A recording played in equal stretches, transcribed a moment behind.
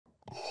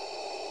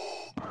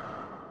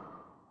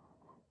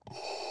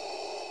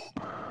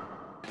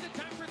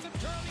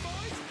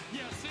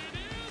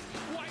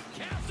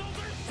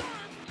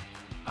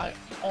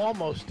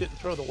almost didn't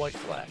throw the white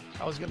flag.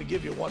 I was going to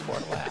give you one more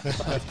lap. The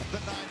 9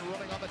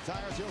 running on the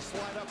tires. He'll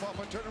slide up off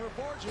of turn number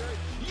 4, Jerry.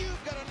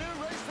 You've got a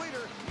new race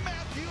leader,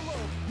 Matthew Lowe.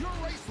 Your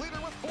race leader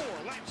with 4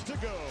 laps to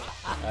go.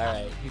 All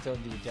right, who told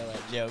you to tell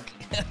that joke?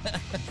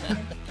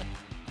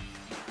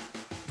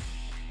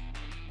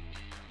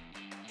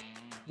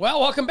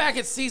 Well, welcome back.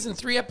 It's season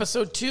 3,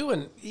 episode 2,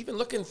 and even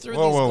looking through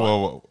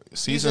Whoa.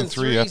 Season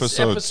 3,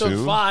 episode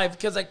 2? 5,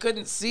 because I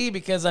couldn't see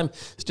because I'm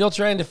still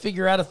trying to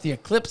figure out if the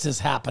eclipse is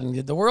happening.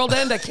 Did the world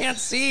end? I can't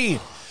see.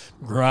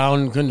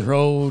 Ground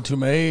control to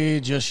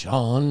Major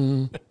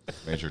Sean.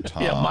 Major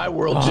Tom. Yeah, my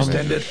world just Major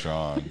ended.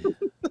 Sean.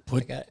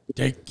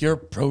 Take your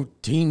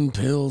protein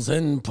pills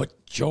and put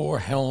your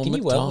helmet on.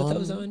 Can you weld with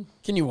those on?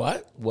 Can you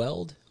what?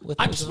 Weld with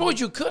I those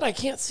suppose you could. I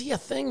can't see a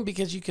thing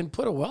because you can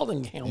put a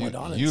welding helmet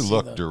on. You and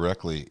looked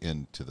directly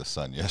into the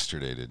sun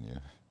yesterday, didn't you?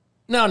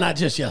 No, not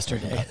just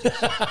yesterday.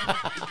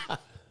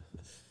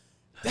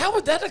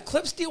 That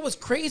Eclipse deal was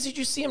crazy. Did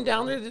you see them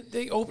down there?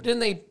 They opened and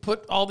they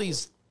put all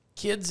these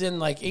kids in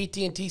like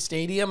AT&T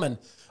Stadium and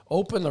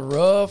opened the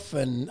roof,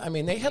 and I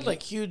mean they had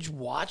like huge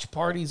watch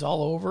parties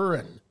all over.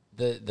 And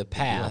the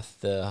path,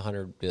 the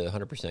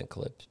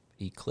 100%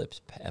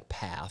 Eclipse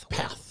path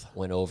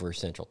went over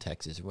Central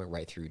Texas. It went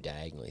right through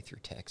diagonally through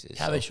Texas.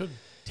 Yeah, so they should.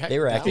 They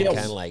were acting Yeah,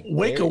 kind of like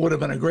Waco would have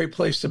been a great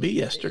place to be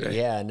yesterday.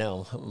 Yeah,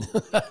 no.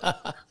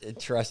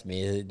 Trust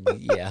me.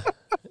 Yeah.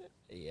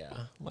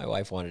 My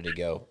wife wanted to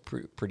go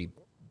pretty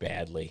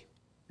badly.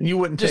 You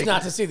wouldn't Just take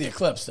not to see the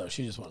eclipse, though.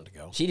 She just wanted to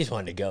go. She just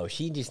wanted to go.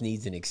 She just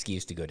needs an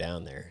excuse to go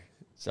down there.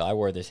 So I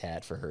wore this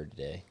hat for her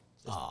today.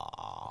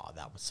 Oh,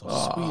 that was so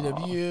sweet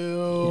of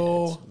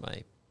you. Yeah,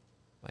 it's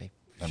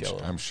my show.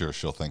 I'm sure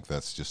she'll think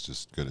that's just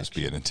as good as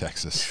being in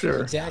Texas.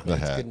 Sure. Exactly. The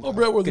It's hat. good, Oh,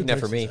 Brett, we're good enough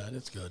for me.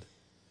 It's good.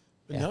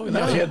 But Yeah.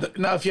 no,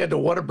 If you had the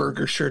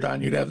Whataburger shirt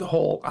on, you'd have the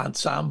whole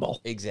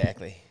ensemble.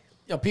 Exactly.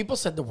 you know, people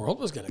said the world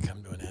was going to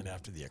come to an end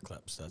after the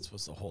eclipse. That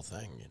was the whole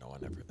thing. You know,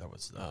 whenever that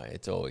was.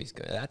 It's always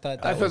good. I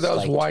thought that was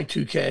like,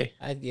 Y2K.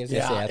 I was Yeah, gonna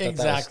say, I thought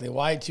exactly.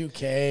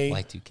 Y2K. That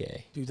was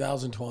Y2K.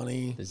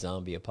 2020. The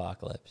zombie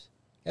apocalypse.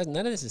 Guys,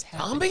 none of this has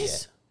happened Zombies?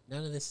 yet.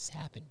 None of this has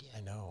happened yet.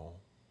 I know.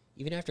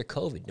 Even after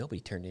COVID,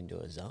 nobody turned into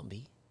a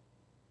zombie.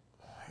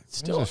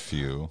 Still, There's a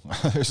few.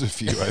 There's a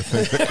few I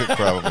think that could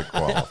probably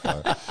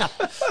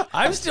qualify.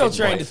 I'm still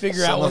trying to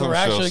figure out Some when of we're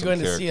them show actually some going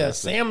to see a characteristics.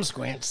 Sam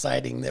Squanch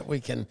sighting that we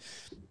can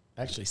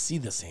actually see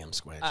the Sam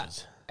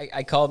Squanches.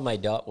 I called my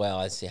daughter. Well,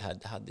 I see how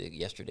did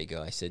yesterday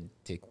go. I said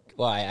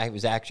I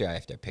was actually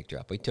after I picked her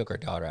up. We took our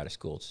daughter out of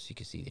school so she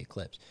could see the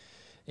eclipse.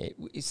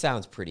 It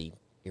sounds pretty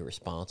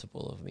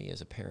irresponsible of me as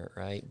a parent,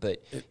 right?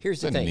 But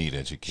here's the It's a thing. neat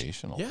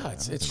educational. Yeah,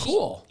 thing. it's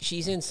cool.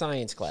 She's in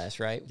science class,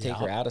 right? Take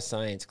her out of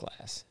science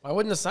class. Why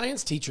wouldn't a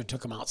science teacher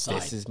took him outside?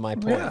 This is my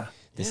point. Yeah.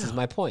 This is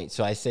my point.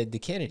 So I said to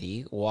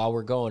Kennedy, while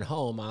we're going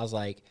home, I was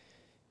like,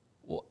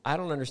 well, I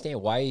don't understand.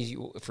 Why is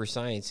you for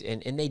science?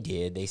 And they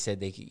did. They said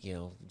they could,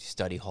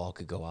 study hall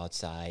could go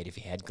outside. If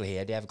you had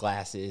to have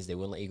glasses, they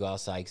wouldn't let you go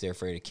outside because they're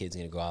afraid a kid's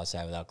going to go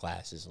outside without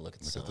glasses and look at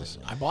the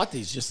sun. I bought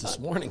these just this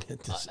morning. At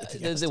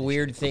There's the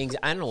weird things.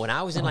 I don't know. When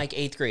I was in like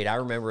 8th grade, I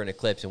remember an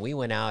eclipse, and we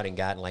went out and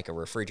got in like a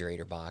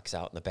refrigerator box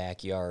out in the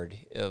backyard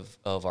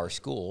of our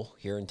school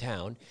here in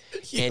town,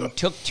 and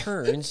took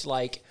turns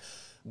like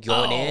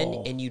going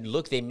in, and you'd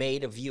look. They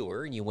made a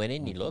viewer, and you went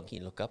in, you look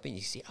up, and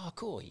you see, oh,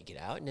 cool. You get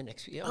out, and the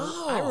next,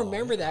 I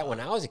remember that when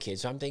I was a kid.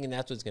 So I'm thinking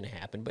that's what's going to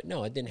happen, but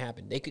no, it didn't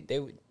happen. They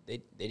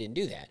didn't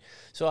do that.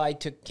 So I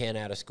took Ken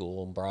out of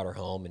school and brought her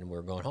home, and we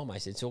were going home. I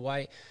said, so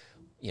why,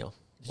 Did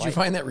you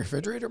find that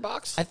refrigerator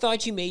box? I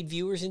thought you made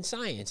viewers in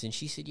science. And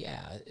she said,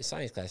 yeah,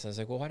 science class. I was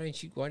like, well, why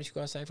don't you go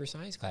outside for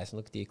science class and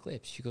look at the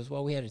eclipse? She goes,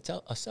 well, we had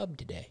a sub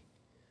today.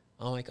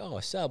 I'm like, oh,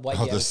 a sub. Why?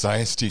 The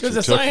science teacher Because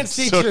the took science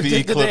the teacher took the day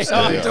eclipse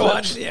off video. to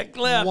watch the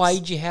eclipse.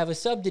 Why'd you have a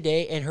sub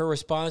today? And her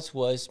response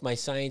was, my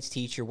science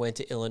teacher went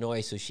to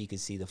Illinois so she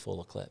could see the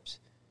full eclipse.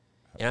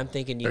 And I'm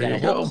thinking, you got a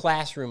whole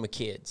classroom of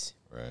kids.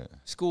 Right.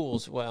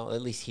 Schools, well,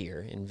 at least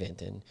here in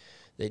Vinton,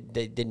 they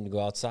didn't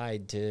go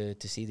outside to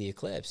see the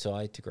eclipse. So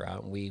I took her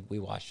out, and we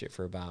watched it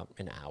for about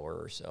an hour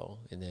or so.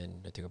 And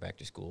then I took her back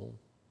to school.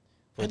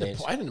 I had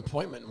an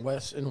appointment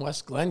in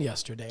West Glen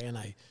yesterday, and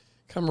I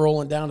come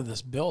rolling down to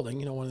this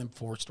building, one of them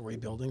 4-story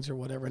buildings or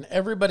whatever, and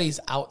everybody's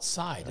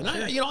outside. And I'm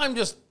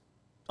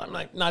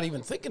like not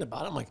even thinking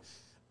about it. I'm like,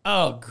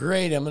 oh,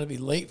 great, I'm going to be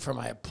late for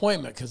my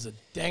appointment because the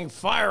dang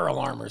fire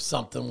alarm or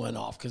something went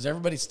off because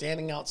everybody's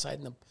standing outside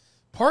in the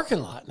parking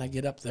lot. And I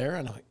get up there,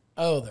 and I'm like,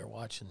 oh, they're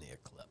watching the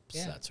eclipse.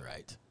 Yeah. That's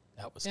right.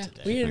 That was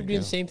today. We ended up doing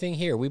the same thing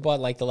here. We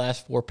bought like the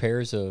last 4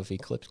 pairs of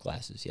eclipse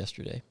glasses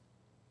yesterday.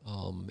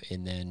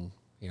 And then,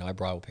 I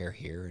brought a pair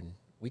here, and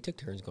we took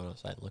turns going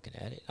outside and looking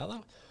at it. I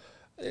thought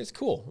it's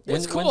cool.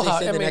 It's cool.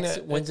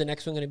 When's the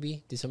next one going to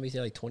be? Did somebody say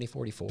like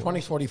 2044?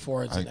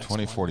 2044 is the I think next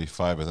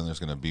 2045, but then there's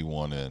going to be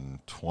one in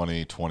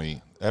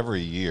 2020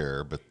 every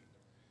year. But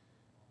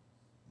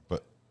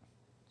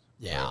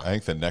yeah. I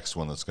think the next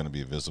one that's going to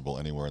be visible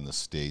anywhere in the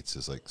States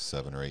is like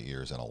 7 or 8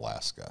 years in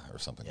Alaska or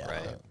something like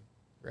that.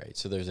 Right.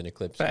 So there's an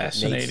eclipse.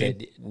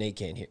 Fascinating. Nate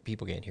can't hear.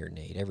 People can't hear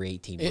Nate. Every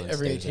 18 months.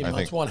 Every there's 18 an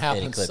months, one an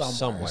happens eclipse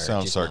somewhere.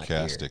 Sounds just not here.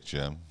 sarcastic,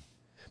 Jim.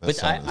 That But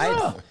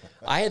sounded-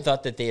 I had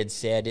thought that they had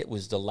said it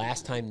was the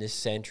last time this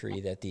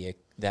century that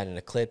an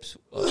eclipse,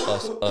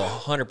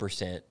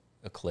 100%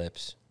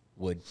 eclipse,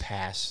 would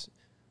pass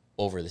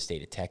over the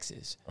state of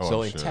Texas. Oh,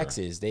 so in sure.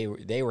 Texas, they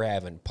were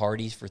having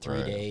parties for 3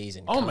 Right. days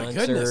and Oh my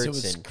concerts. goodness, it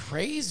was and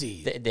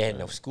crazy. they had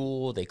no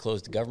school. They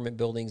closed the government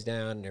buildings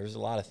down. There was a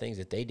lot of things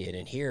that they did.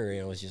 And here,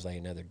 it was just like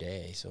another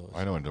day. So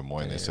I know in Des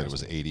Moines they said it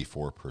was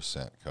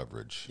 84%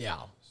 coverage. Yeah.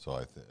 So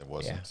it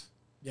wasn't.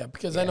 Yeah,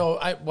 because I know,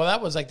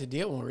 that was like the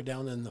deal when we were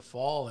down in the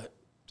fall at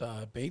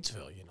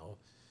Batesville,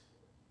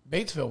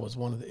 Batesville was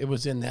it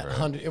was in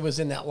that it was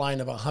in that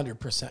line of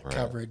 100%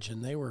 coverage,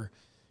 and they were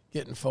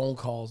getting phone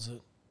calls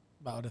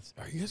about,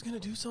 are you guys going to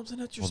do something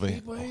at your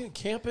speedway and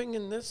camping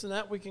and this and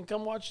that? We can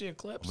come watch the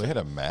eclipse. They had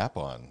a map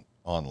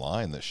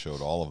online that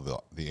showed all of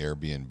the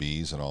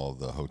Airbnbs and all of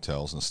the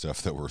hotels and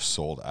stuff that were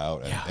sold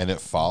out, and it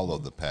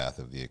followed the path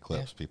of the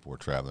eclipse. People were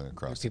traveling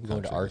across people the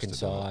going country. to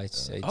Arkansas. I'd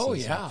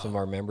see some of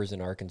our members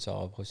in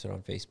Arkansas posted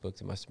on Facebook.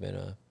 There must have been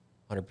a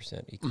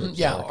 100% eclipse.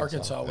 Yeah,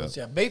 Arkansas was,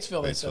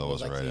 Batesville, they said, Batesville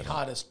was like right the in it.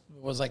 hottest,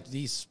 was like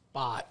the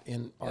spot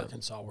in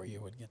Arkansas where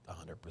you would get the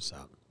 100%.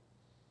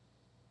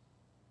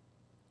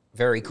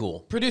 Very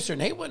cool. Producer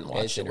Nate went and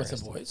watched It's it with the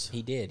interesting. boys.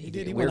 He did. He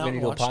did. He We were went out going to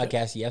and do a watched it.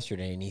 podcast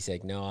yesterday, and he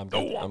said, "No, I'm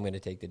going to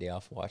take the day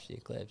off and watch the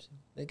eclipse."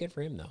 Good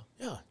for him, though.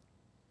 Yeah.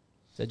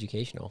 It's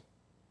educational.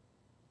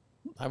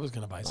 I was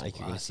going to buy some Like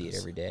you're going to see it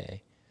glasses. every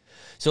day.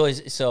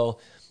 So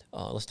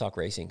let's talk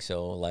racing.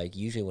 So like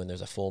usually when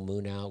there's a full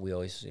moon out, we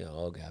always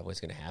oh god, what's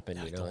going to happen?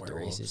 Yeah, At the the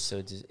werewolves. races.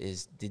 So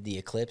did the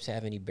eclipse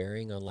have any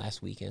bearing on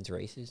last weekend's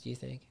races? Do you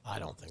think, I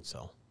don't think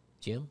so.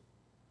 Jim?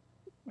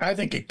 I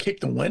think it kicked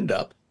the wind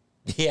up.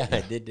 Yeah,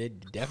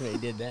 it definitely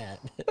did that.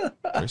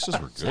 Races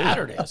were good.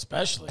 Saturday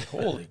especially.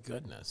 Holy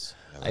goodness.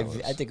 I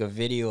took a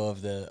video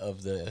of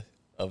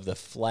the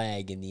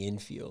flag in the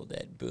infield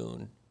at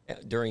Boone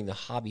during the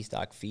hobby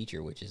stock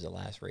feature, which is the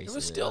last race. It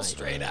was of the still night.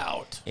 straight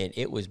out. And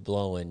it was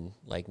blowing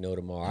like no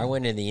tomorrow. I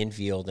went in the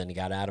infield and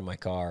got out of my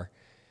car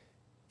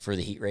for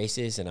the heat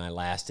races, and I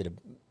lasted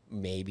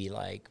maybe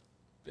like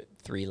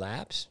 3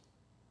 laps,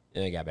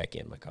 and I got back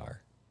in my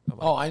car.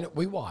 Oh, I know.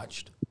 We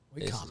watched.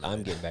 We commented.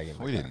 I'm getting back in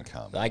my We car. didn't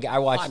comment. I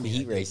watched I the mean, I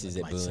heat did races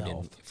with at Boone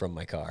myself. from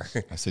my car.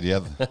 I said,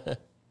 yeah.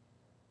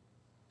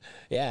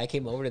 Yeah, I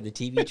came over to the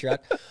TV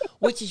truck,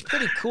 which is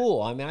pretty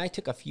cool. I mean, I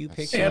took a few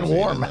pictures. And Seen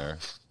warm. in there.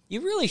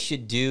 You really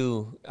should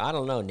do, I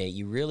don't know, Nate,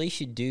 you really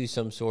should do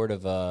some sort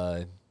of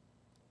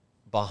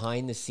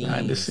behind the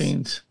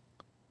scenes.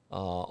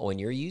 When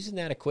you're using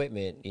that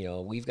equipment,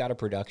 we've got a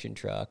production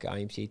truck.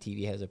 IMCA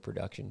TV has a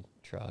production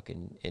truck,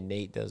 and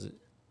Nate does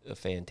a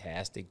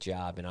fantastic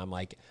job. And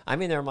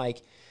I'm in there, I'm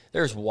like,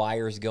 there's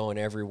wires going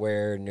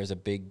everywhere, and there's a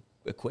big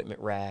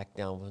equipment rack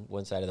down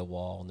one side of the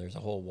wall, and there's a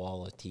whole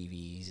wall of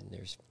TVs, and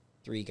there's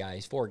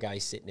 4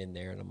 guys sitting in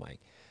there, and I'm like,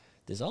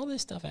 does all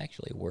this stuff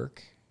actually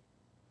work?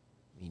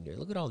 I mean,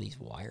 look at all these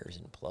wires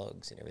and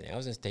plugs and everything. I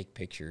was going to take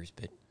pictures,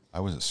 but I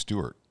was at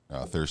Stewart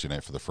Thursday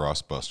night for the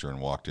Frostbuster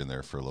and walked in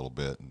there for a little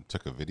bit and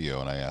took a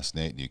video, and I asked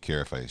Nate, do you care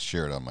if I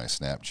share it on my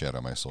Snapchat,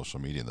 on my social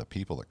media? And the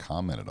people that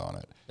commented on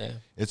it, yeah.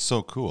 it's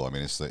so cool. I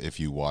mean, it's if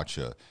you watch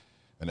an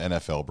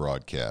NFL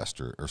broadcast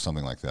or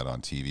something like that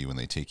on TV when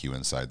they take you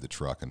inside the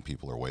truck and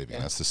people are waving.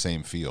 That's the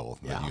same feel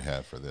that you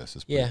have for this.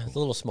 It's pretty Yeah, cool. it's a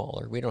little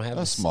smaller. We don't have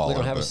That's we smaller,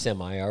 don't have a but-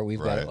 semi-R. We've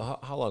Right.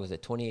 got how long is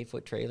it?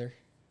 28-foot trailer,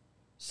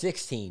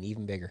 16,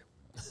 even bigger.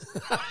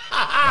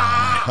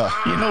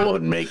 You know what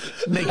would make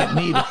it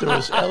neat if there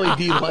was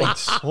LED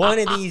lights. One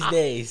of these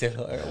days,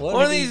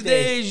 One of these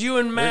days, you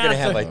and we're Matt gonna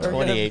have a are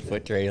gonna-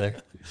 28-foot trailer.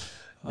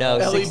 No,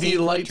 LED 16-foot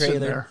lights in trailer.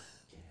 there.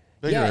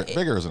 Bigger, Yeah,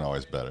 bigger isn't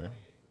always better.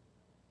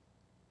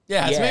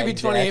 Yeah, it's Yeah, maybe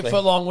 28 exactly.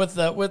 foot long with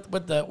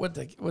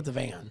the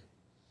van.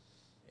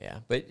 Yeah,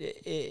 but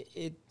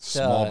it's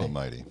Small but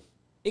mighty.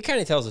 it kind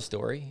of tells a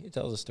story. It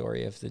tells a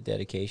story of the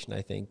dedication,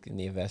 I think, and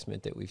the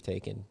investment that we've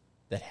taken,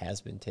 that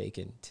has been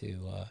taken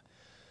to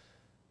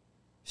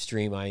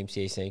stream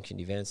IMCA sanctioned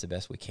events the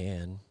best we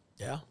can.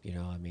 Yeah.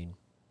 I mean,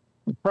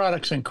 The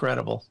product's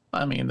incredible.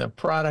 I mean, the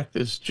product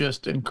is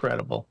just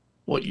incredible.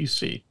 What you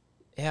see.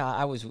 yeah,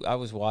 I was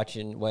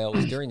watching. Well, it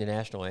was during the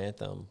national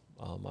anthem.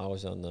 I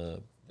was on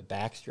the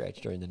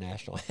backstretch during the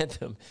national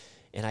anthem,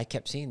 and I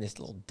kept seeing this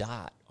little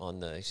dot on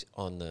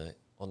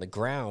the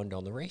ground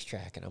on the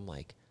racetrack, and I'm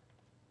like,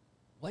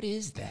 what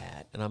is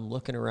that? And I'm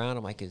looking around.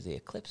 I'm like, is the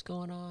eclipse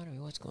going on? I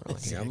mean, what's going on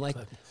here? I'm like,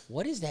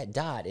 what is that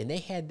dot? And they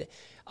had,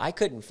 I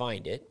couldn't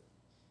find it.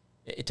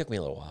 It took me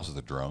a little while. Was it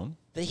the drone?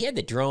 They had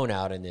the drone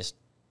out in this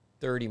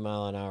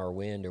 30-mile-an-hour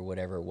wind or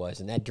whatever it was,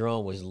 and that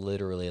drone was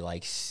literally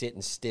like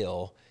sitting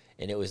still,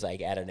 and it was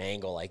like at an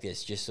angle like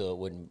this, just so it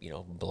wouldn't,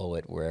 blow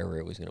it wherever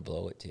it was going to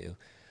blow it to.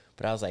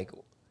 But I was like,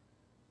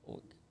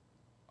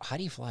 how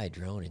do you fly a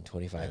drone in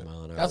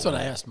 25-mile-an-hour? That's what I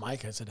wind? asked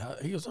Mike. I said,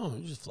 he goes, oh,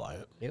 you just fly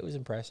it. It was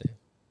impressive,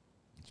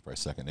 It's probably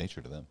second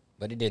nature to them.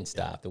 but it didn't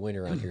stop. The wind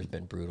around here has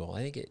been brutal.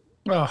 I don't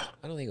Oh,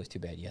 think it was too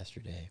bad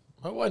yesterday.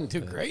 It wasn't too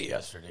great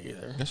yesterday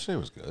either. Yesterday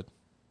was good.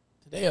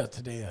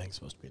 Today I think it's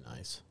supposed to be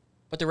nice.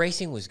 But the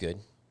racing was good.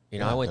 You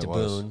know, Yeah, I went it to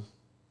was. Boone.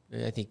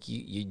 I think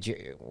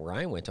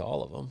Ryan went to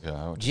all of them.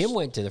 Yeah, Jim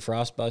went to the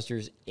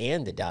Frostbusters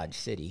and the Dodge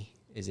City,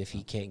 as if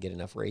he can't get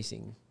enough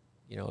racing.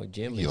 You know,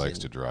 Jim. He likes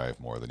to drive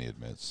more than he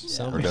admits,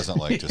 Some- or doesn't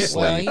like to Well,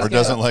 sleep, he's or got-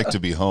 doesn't like to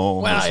be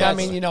home. Well, or I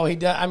something. mean, you know, he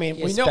does. I mean,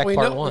 He we has know, spec we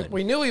part know, one.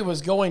 we knew he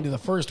was going to the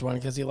first one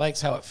because he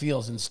likes how it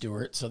feels in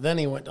Stewart. So then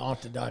he went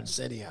off to Dodge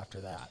City after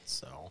that.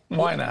 So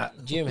Why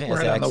not? Jim has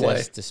Right on the way.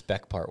 access to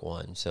Spec Part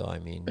 1, so I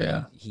mean,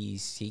 Yeah. he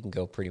can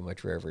go pretty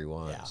much wherever he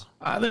wants.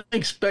 yeah, I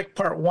think Spec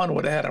Part 1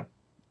 would have had a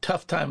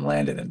tough time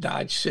landing in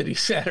Dodge City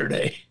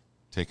Saturday.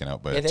 Taken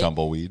out by Yeah, a they-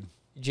 tumbleweed.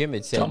 Jim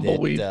had said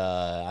Tumbleweed.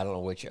 that, I don't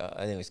know which,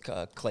 I think it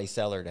was Clay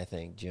Sellard, I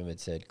think. Jim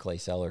had said Clay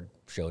Sellard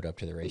showed up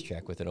to the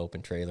racetrack with an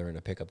open trailer and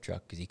a pickup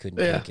truck because he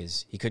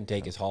couldn't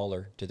take his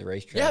hauler to the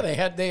racetrack.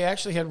 yeah. They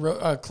actually had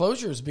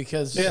closures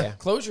because Yeah.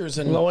 closures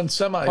and Blowing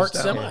semis parked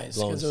down. semis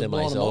blowing 'cause it was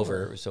blowing semis them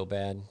over. It was so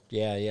bad.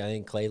 Yeah. I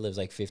think Clay lives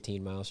like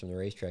 15 miles from the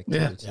racetrack. Too.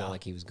 Yeah. It's not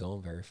like he was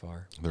going very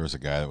far. There was a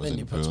guy that was Then in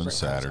you put Boone sprint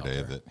cars out Saturday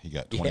there. that he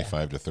got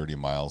 25 to 30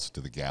 miles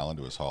to the gallon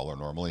to his hauler.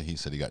 Normally, he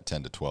said he got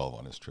 10 to 12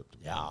 on his trip to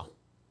Boone. Yeah,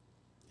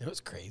 it was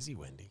crazy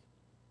windy.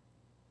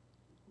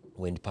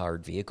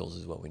 Wind-powered vehicles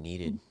is what we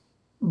needed.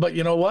 But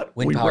you know what?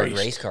 We Wind-powered raced.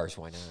 race cars,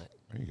 why not?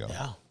 There you go.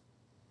 Yeah,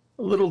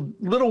 A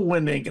little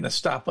wind ain't going to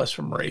stop us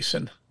from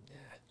racing.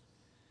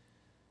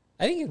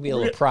 I think it'd be a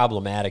little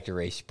problematic to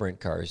race sprint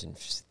cars in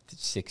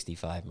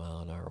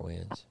 65-mile-an-hour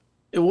winds.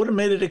 It would have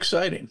made it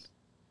exciting.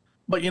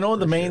 But you know,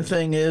 the main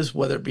thing is,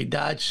 whether it be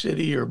Dodge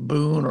City or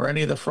Boone or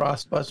any of the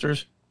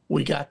Frostbusters,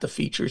 we got the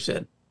features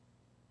in.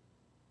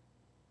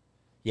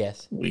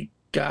 Yes. We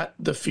got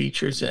the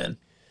features in.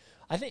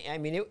 I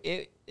mean,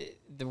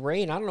 the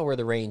rain, I don't know where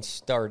the rain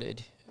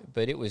started,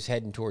 but it was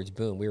heading towards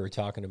Boone. We were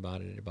talking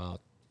about it at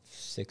about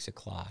 6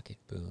 o'clock at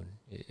Boone.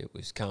 It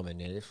was coming,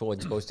 and it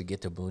wasn't supposed to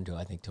get to Boone till,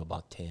 I think, till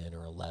about 10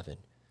 or 11.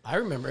 I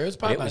remember it was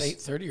probably But it about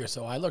was- 8:30 or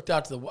so. I looked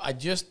out to the. I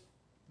just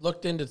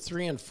looked into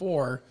 3 and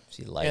 4,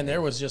 See lightning. and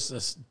there was just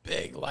this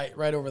big light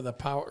right over the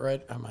power.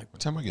 Right, I'm like,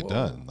 What time we get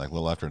done? Like a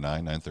little after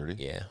 9, 9:30?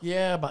 Yeah.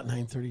 yeah, about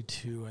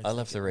 9:32. I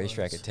left the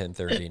racetrack at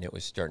 10:30, and it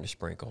was starting to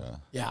sprinkle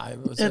Yeah, it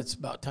was. It's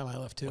about time I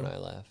left too. when I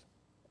left.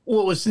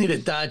 What was neat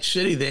at Dodge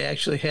City, they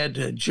actually had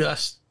to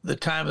adjust the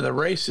time of the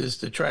races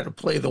to try to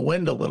play the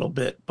wind a little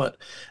bit. But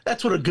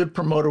that's what a good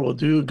promoter will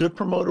do. A good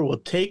promoter will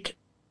take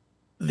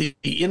the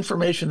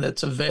information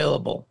that's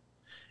available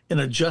and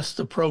adjust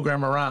the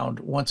program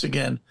around, once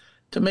again,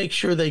 to make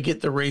sure they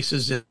get the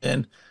races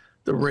in.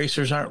 The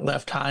racers aren't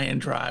left high and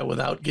dry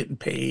without getting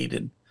paid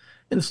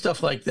and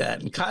stuff like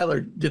that. And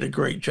Kyler did a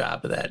great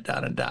job of that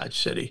down in Dodge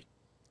City.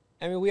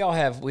 I mean, we all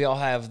have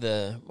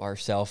our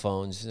cell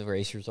phones. The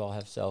racers all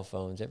have cell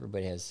phones.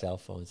 Everybody has cell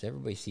phones.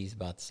 Everybody sees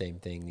about the same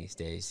thing these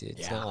days.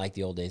 It's not like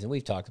the old days, and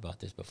we've talked about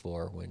this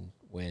before.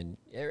 When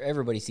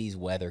everybody sees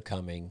weather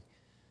coming,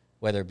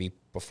 whether it be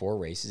before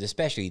races,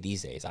 especially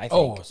these days, I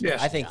think.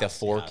 yes, I think the yes,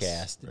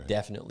 forecast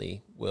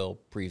definitely will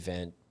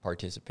prevent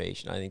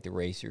participation. I think the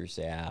racers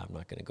say, I'm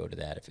not going to go to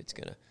that if it's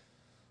going to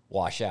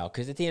wash out,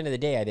 because at the end of the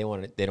day, they don't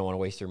want to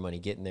waste their money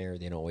getting there.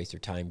 They don't waste their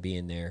time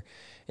being there,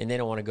 and they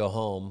don't want to go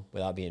home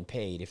without being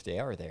paid if they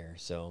are there.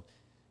 So,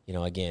 you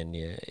know, again,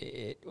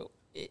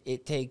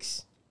 it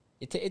takes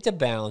it's a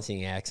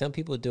balancing act. Some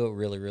people do it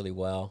really, really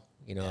well.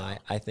 You know,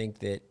 I think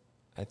that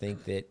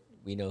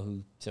we know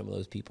who some of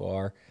those people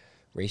are.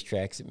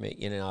 Racetracks that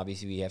make, and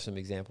obviously we have some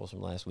examples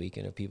from last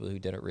weekend of people who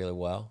did it really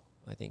well.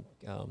 I think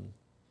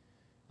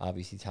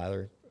obviously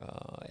Kyler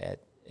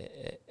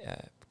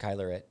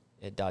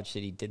at Dodge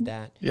City did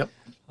that. Yep.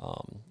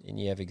 And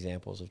you have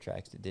examples of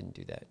tracks that didn't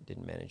do that,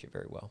 didn't manage it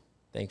very well.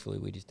 Thankfully,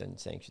 we just didn't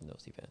sanction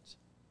those events.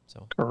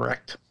 So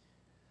Correct.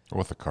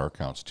 With the car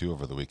counts, too,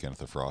 over the weekend at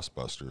the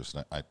Frostbusters.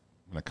 And I'm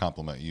going to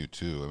compliment you,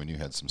 too. I mean, you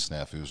had some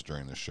snafus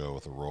during the show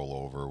with a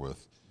rollover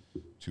with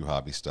 2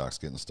 hobby stocks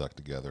getting stuck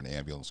together, an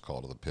ambulance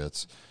call to the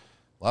pits.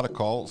 A lot of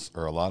calls,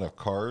 or a lot of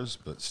cars,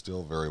 but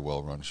still very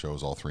well-run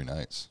shows all 3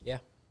 nights. yeah.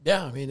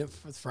 Yeah, I mean,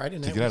 for Friday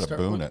night, To get out of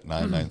Boone at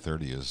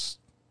 9:30 is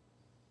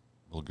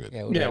a little good.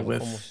 Yeah, we Yeah, have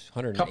with almost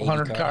 180 couple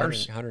hundred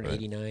cars.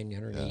 189,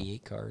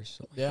 188 cars.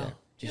 Something Yeah. like that.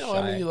 You Just know,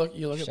 I mean, shy-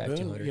 you look just shy at of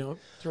Boone. 200. You know,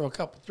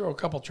 throw a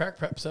couple track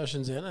prep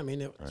sessions in. I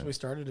mean, we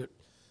started at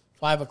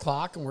 5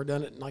 o'clock and we're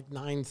done at like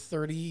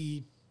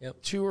 9:32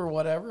 or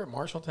whatever. At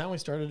Marshalltown, we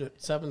started at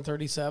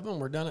 7:37.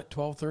 We're done at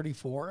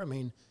 12:34. I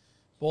mean,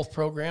 both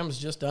programs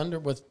just under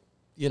with,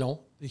 you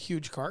know, the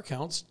huge car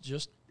counts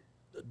just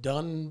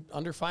done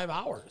under 5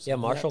 hours. Yeah, I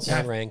mean, that's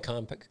Marshalltown ran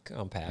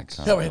compacts.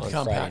 Yeah, we had on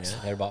compacts. Friday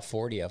night. Had about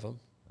 40 of them.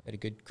 Had a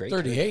great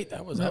 38.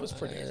 That was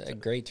pretty. a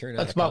great turnout.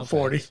 That's of about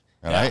 40.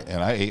 compacts.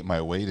 And I ate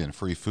my weight in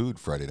free food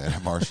Friday night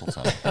at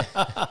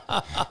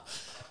Marshalltown.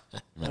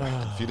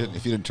 If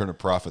you didn't turn a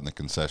profit in the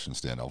concession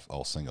stand,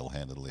 I'll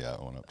single-handedly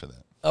own up to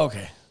that.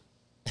 Okay.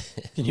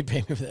 Can you pay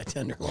me for that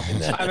tenderloin?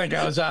 I think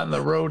I was on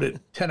the road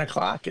at 10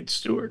 o'clock at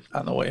Stewart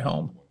on the way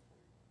home.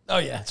 Oh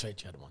yeah, that's right.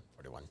 You had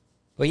 141.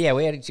 But yeah,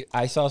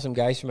 I saw some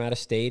guys from out of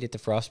state at the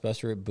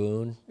Frostbuster at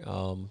Boone.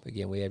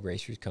 Again, we had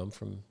racers come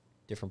from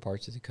different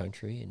parts of the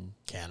country, and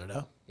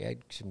Canada. yeah,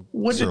 some.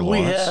 What Sir did we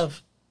Lawrence?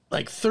 have?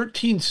 Like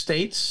 13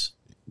 states?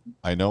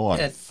 I know on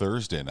At-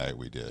 Thursday night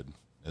we did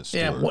at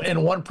Yeah, Stewart.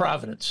 and one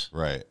Providence.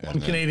 Right. One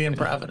And then- Canadian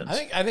Providence.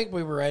 I think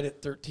we were right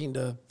at 13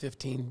 to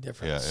 15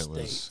 different Yeah, it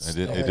states. was.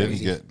 It didn't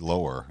get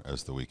lower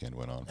as the weekend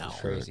went on. No.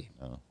 For sure. Crazy.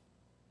 No.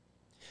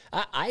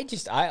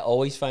 I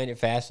always find it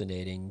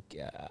fascinating.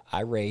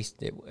 I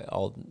raced,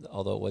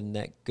 although I wasn't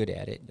that good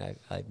at it.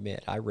 I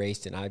admit I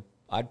raced, and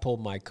I'd pull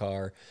my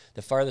car.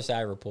 The farthest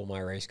I ever pulled my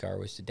race car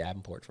was to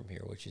Davenport from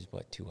here, which is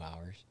what, 2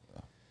 hours.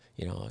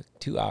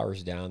 2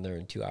 hours down there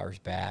and 2 hours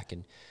back,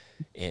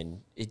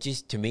 and it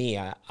just, to me,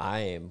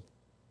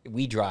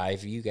 we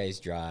drive, you guys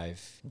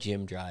drive,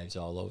 Jim drives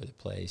all over the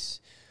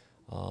place.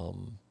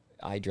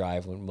 I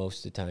drive when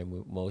most of the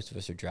time, most of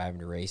us are driving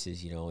to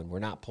races, and we're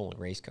not pulling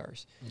race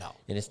cars. No.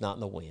 And it's not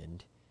in the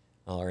wind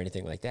or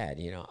anything like that.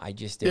 I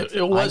just,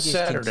 It was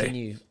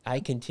Saturday. I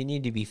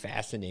continue to be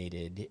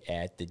fascinated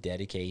at the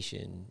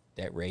dedication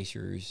that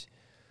racers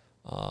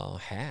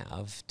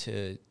have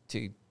to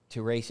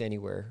race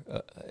anywhere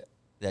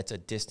that's a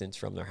distance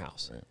from their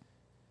house. Right.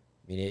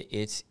 I mean,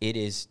 it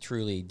is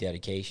truly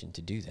dedication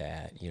to do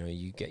that.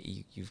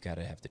 You've got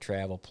to have the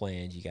travel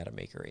plans. You got to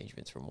make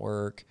arrangements from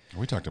work.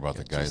 We talked about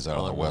the guys out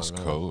on the West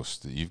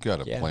Coast. You've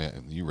got to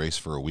plan. You race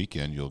for a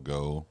weekend, you'll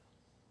go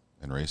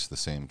and race the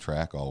same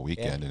track all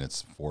weekend, and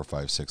it's 4,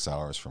 5, 6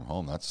 hours from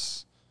home.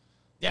 That's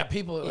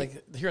People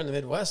like here in the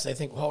Midwest, they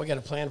think, well, we got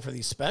to plan for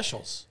these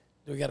specials.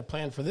 We got to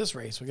plan for this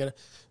race.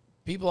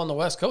 People on the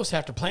West Coast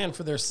have to plan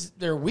for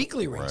their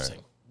weekly racing,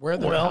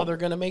 how they're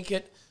going to make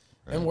it.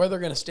 Right. And where they're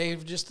going to stay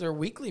for just their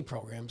weekly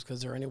programs, because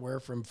they're anywhere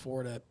from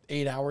 4 to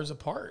 8 hours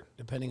apart,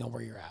 depending on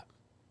where you're at.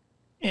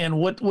 And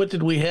what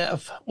did we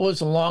have? What was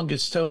the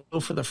longest tow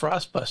for the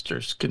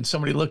Frostbusters? Can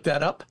somebody look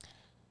that up?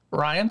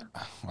 Ryan?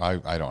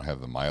 I don't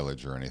have the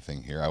mileage or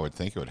anything here. I would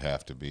think it would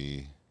have to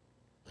be.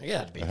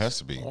 Yeah, it has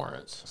to be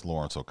Lawrence. It's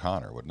Lawrence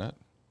O'Connor, wouldn't it?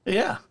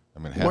 Yeah. I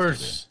mean,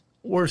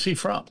 where's he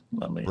from?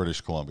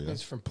 British Columbia.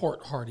 He's from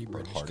Port Hardy,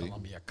 British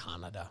Columbia,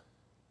 Canada.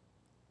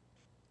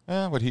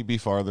 Would he be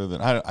farther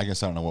than? I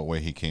guess I don't know what way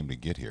he came to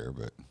get here,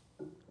 but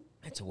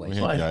that's a way. We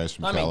had guys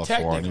from California.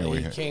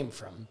 Technically, he came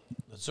from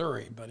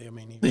Missouri, but I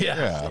mean,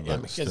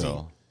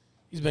 still,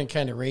 he's been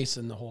kind of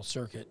racing the whole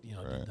circuit. Did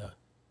the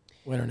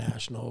Winter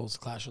Nationals,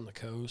 Clash on the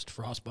Coast,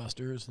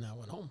 Frostbusters, and now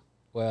went home.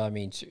 Well, I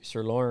mean,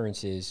 Sir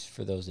Lawrence is,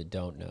 for those that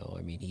don't know,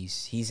 I mean,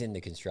 he's in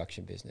the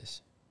construction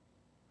business,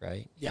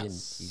 right?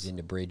 Yes, he's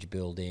into bridge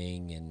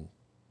building and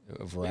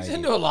a variety. He's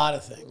into a lot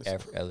of things,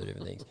 other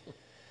different things.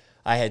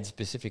 I had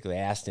specifically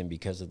asked him,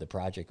 because of the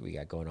project we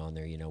got going on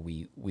there,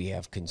 we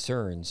have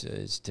concerns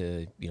as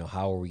to,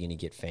 how are we going to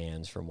get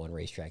fans from one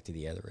racetrack to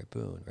the other at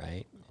Boone,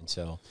 right? And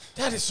so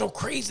that is so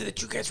crazy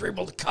that you guys were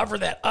able to cover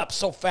that up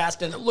so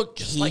fast, and it looked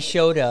just he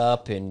showed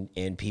up, and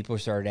people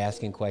started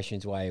asking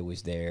questions why he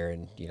was there,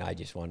 and I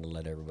just wanted to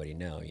let everybody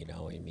know,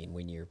 I mean,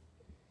 when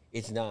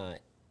it's not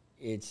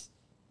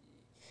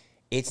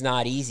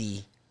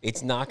easy.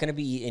 It's not going to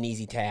be an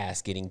easy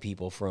task getting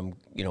people from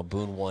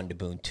Boone 1 to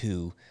Boone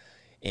 2.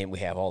 And we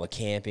have all the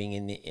camping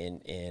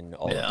and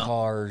all the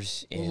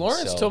cars. And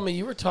Lawrence told me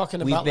you were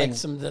talking about like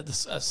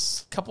a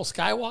couple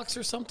skywalks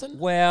or something.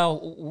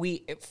 Well,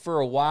 for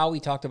a while we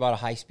talked about a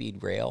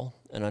high-speed rail,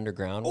 an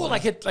underground. Oh,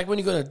 like when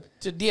you go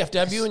to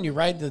DFW and you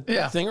ride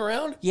the thing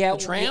around. Yeah, the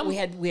tram. We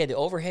had the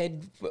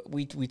overhead.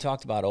 We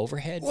talked about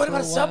overhead. What about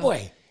a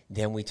subway?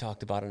 Then we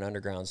talked about an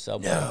underground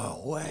subway.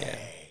 No way.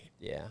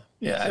 Yeah.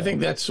 Yeah, I think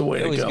that's the way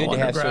to go. It was good to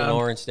have Sir underground.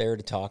 Lawrence there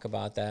to talk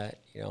about that,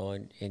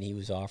 and he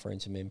was offering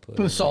some input.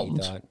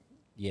 Consultant.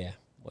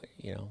 What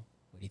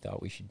he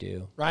thought we should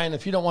do. Ryan,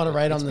 if you don't want to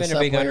ride on the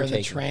subway or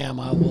the tram,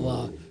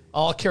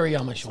 I'll carry you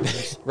on my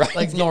shoulders.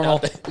 Like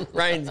normal.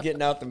 Ryan's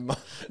getting out the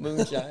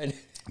moonshine.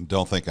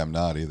 Don't think I'm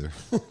not either.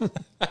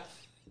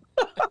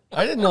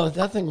 I didn't know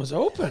that thing was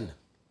open.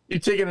 You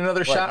taking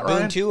another shot, Boone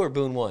Ryan? 2 or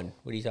Boone 1?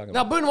 What are you talking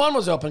Now, about? Boone 1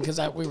 was open because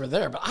we were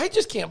there, but I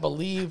just can't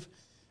believe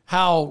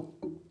how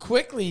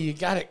quickly you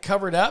got it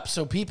covered up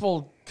so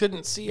people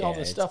couldn't see all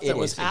the stuff that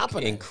was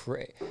happening.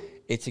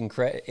 It's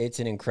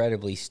an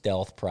incredibly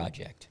stealth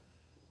project.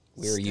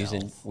 We are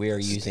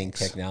using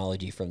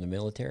technology from the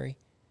military.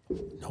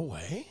 No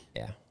way.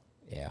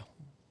 Yeah.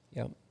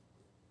 Yep.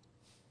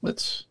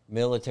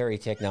 Military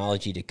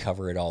technology to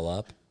cover it all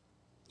up.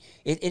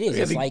 It is.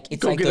 It's like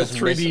get a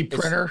 3D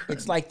printer.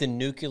 It's like the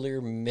nuclear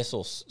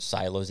missile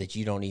silos that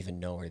you don't even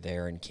know are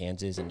there in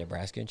Kansas and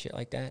Nebraska and shit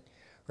like that.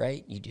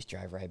 Right? You just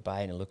drive right by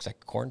and it looks like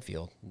a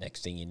cornfield.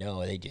 Next thing you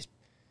know, they just...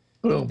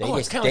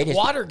 it's kind of like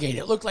Watergate.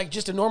 It looked like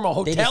just a normal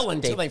hotel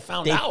until they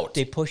found out.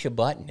 They push a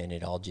button and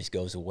it all just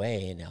goes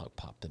away, and now it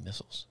popped the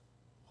missiles.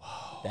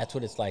 Wow. That's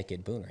what it's like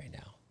at Boone right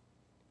now.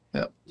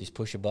 Yep. Just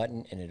push a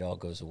button and it all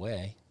goes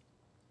away.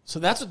 So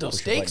that's what those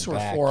stakes were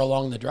for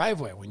along the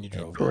driveway when you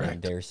drove. Correct.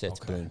 And there sits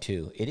Boone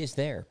 2. It is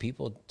there.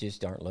 People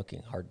just aren't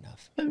looking hard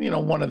enough.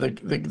 And one of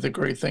the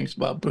great things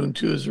about Boone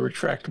 2 is a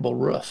retractable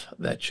roof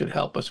that should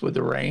help us with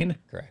the rain.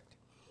 Correct.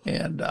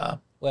 And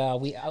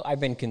Well, I've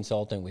been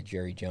consulting with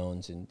Jerry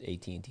Jones in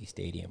AT&T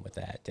Stadium with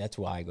that. That's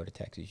why I go to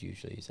Texas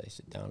usually. Is I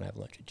sit down and have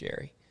lunch with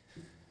Jerry.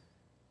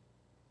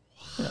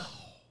 Wow.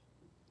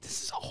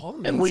 This is all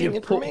amazing And we can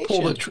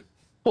information.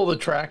 pull the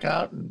track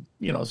out, and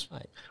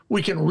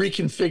we can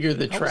reconfigure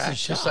the That was a track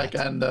just like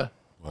shot. on the.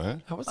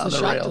 What? How was on the the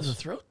shot rails. to the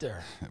throat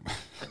there?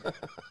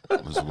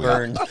 It was weak.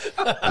 Burned.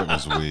 It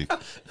was weak.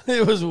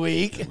 It was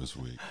weak. It was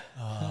weak.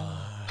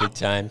 Good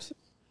times.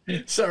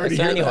 Sorry to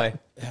So hear anyway,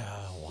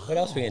 Wow. what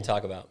else we can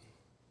talk about?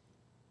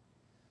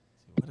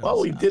 that.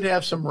 Well, we did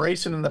have some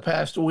racing in the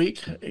past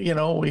week. We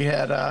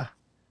had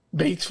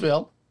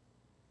Batesville,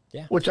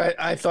 Yeah. which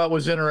I thought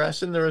was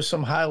interesting. There was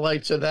some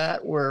highlights of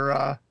that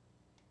where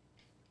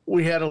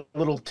we had a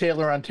little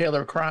Taylor on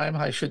Taylor crime,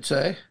 I should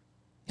say.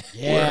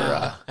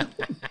 Yeah.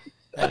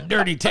 That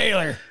dirty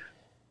Taylor.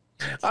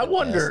 I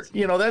wonder,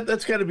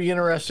 that's got to be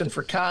interesting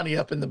for Connie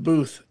up in the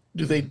booth.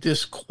 Do they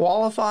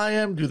disqualify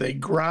him? Do they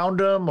ground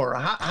him? Or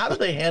how do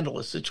they handle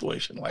a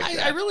situation like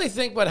that? I really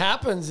think what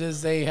happens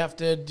is they have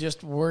to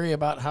just worry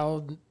about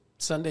how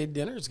Sunday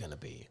dinner is going to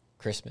be.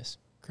 Christmas.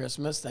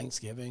 Christmas,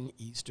 Thanksgiving,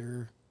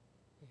 Easter.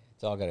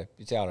 It's all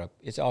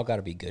got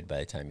to be good by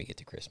the time you get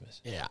to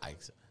Christmas. Yeah,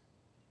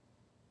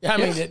 I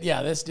mean,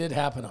 this did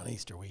happen on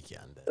Easter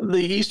weekend. The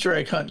Easter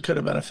egg hunt could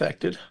have been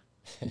affected.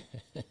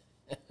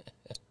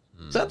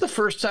 Is that the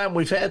first time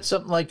we've had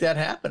something like that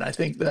happen? I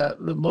think the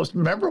most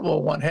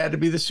memorable one had to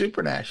be the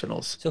Super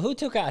Nationals. So who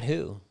took out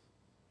who?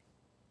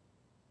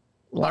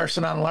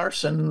 Larson on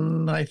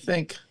Larson, I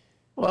think.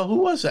 Well, who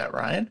was that,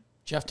 Ryan?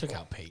 Jeff took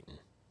out Peyton.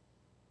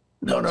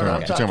 No, I'm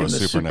You're talking about the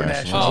Super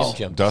Nationals. Jim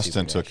jumped to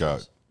Dustin Super took out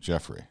Nationals.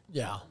 Jeffrey.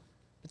 Yeah.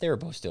 But they were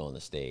both still on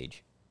the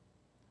stage.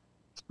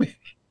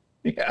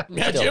 Yeah.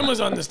 Yeah, Jim was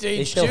on the They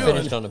stage still too.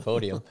 finished on the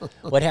podium.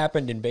 What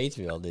happened in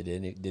Batesville?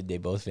 Did they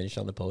both finish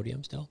on the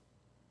podium still?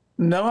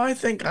 No, I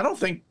don't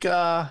think, if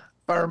I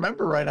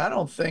remember right, I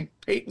don't think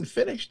Peyton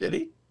finished, did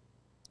he?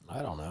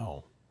 I don't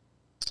know.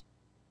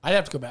 I'd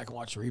have to go back and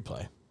watch the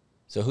replay.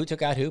 So who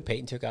took out who?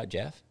 Peyton took out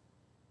Jeff?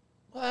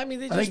 Well, I mean,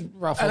 they I just think,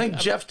 ruffled. I think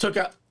Jeff took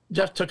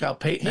out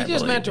Peyton. He I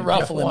just believe. meant to Jeff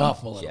ruffle him won.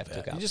 up a little Jeff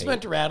took bit. out He just Peyton.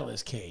 meant to rattle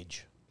his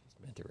cage.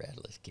 Meant to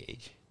rattle his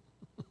cage.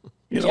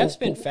 Jeff's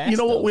been fast,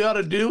 what though. we ought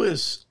to do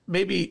is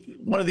maybe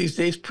one of these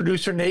days,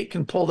 producer Nate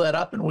can pull that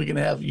up and we can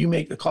have you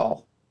make the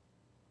call.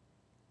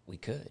 We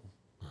could.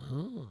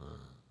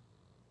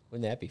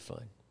 Wouldn't that be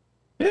fun?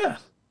 Yeah.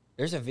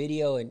 There's a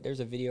video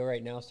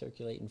right now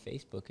circulating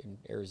Facebook in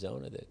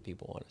Arizona that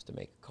people want us to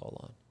make a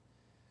call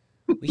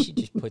on. We should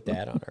just put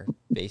that on our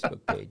Facebook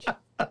page.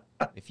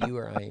 If you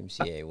were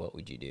IMCA, what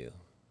would you do?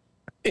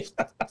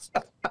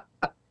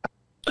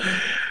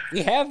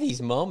 We have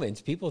these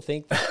moments. People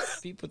think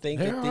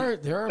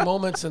There are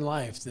moments in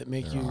life that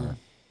make you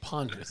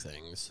ponder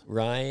things.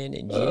 Ryan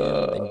and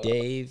Jim and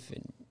Dave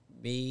and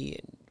me,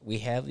 and we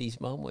have these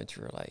moments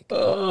where like,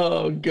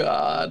 Oh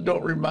God,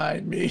 don't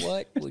remind me.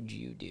 what would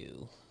you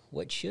do?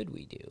 What should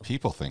we do?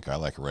 People think I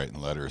like writing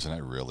letters, and I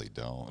really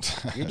don't.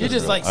 You're You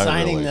just like I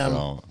signing really them.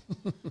 don't.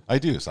 I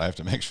do, so I have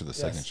to make sure the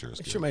signature is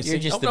Make good. sure my You're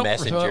just the throw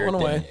messenger. that one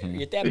away.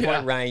 At that point,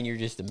 Yeah. Ryan, you're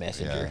just the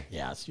messenger.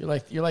 Yes, you're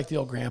like the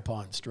old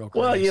grandpa in Stroke.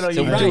 Well, Race. you So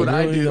do Ryan, what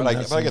I really do. the But I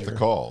get the messenger.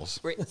 calls.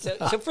 Right,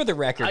 so for the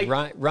record,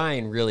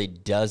 Ryan really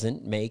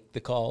doesn't make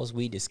the calls.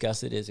 We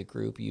discuss it as a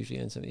group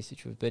usually on some of these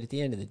situations. But at the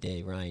end of the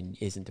day, Ryan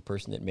isn't the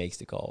person that makes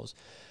the calls.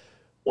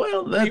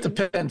 Well, that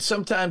depends.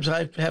 Sometimes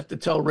I have to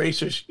tell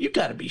racers, you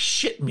got to be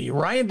shitting me.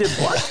 Ryan did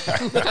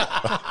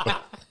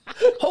what?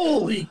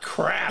 Holy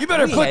crap. You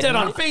better We put had that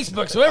on no-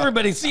 Facebook so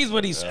everybody sees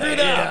what he screwed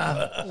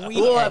up. Yeah. We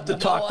We'll had have to no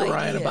talk to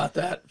Ryan idea. about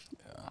that.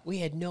 We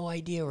had no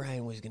idea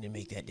Ryan was going to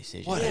make that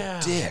decision. What a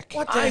dick.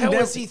 What the hell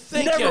was he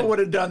thinking? Never would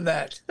have done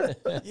that.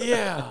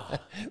 Yeah.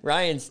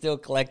 Ryan's still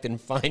collecting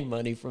fine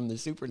money from the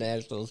Super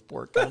National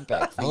Sport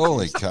Compact. fee.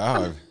 Holy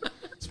cow.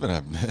 It's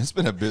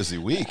been a busy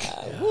week.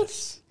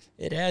 Whoops.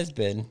 It has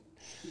been.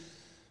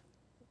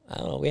 I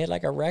don't know. We had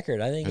like a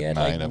record. I think we had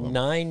Nine like of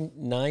 'em.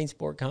 nine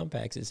sport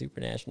compacts at Super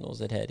Nationals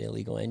that had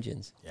illegal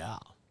engines. Yeah. A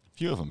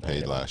few of them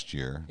paid last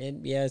year.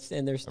 And yes,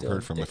 and they're I've still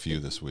heard from a few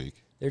this week.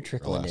 They're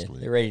trickling last in.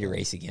 week. They're ready to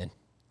race again.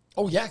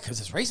 Oh, yeah,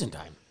 because it's racing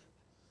time.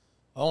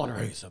 I want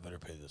to race. I better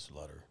pay this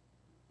letter.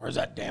 Where's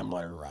that damn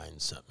letter Ryan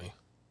sent me?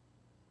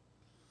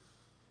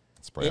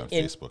 It's probably on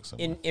Facebook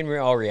somewhere. In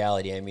all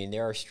reality, I mean,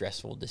 there are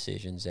stressful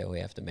decisions that we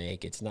have to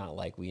make. It's not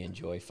like we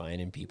enjoy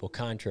finding people,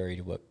 contrary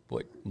to what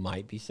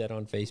might be said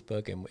on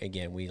Facebook. And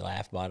again, we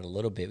laugh about it a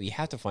little bit. We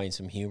have to find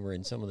some humor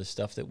in some of the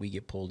stuff that we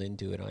get pulled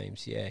into at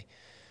IMCA.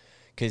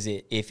 Because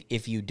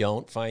if you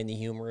don't find the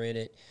humor in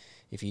it,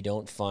 if you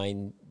don't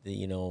find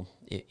the,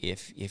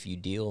 if you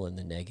deal in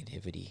the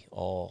negativity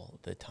all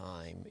the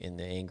time, in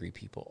the angry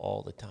people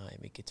all the time,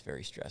 it gets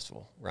very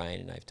stressful.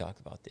 Ryan and I have talked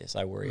about this.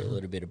 I worry a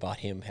little bit about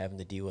him having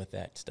to deal with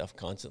that stuff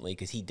constantly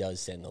because he does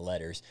send the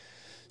letters.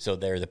 So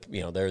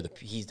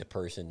he's the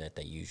person that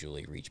they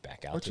usually reach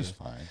back out Which to. is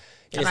fine.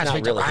 And it's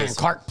not really Ryan his,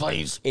 Clark,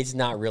 please. it's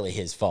not really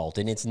his fault,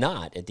 and it's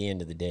not at the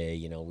end of the day.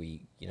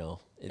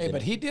 Hey,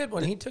 but he did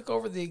when he took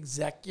over the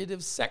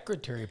executive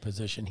secretary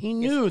position. He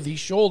knew these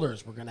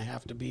shoulders were going to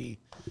have to be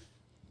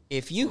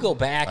if you go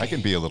back, I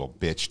can be a little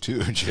bitch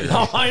too, Jerry.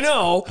 Oh, I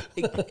know.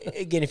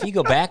 again, if you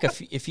go back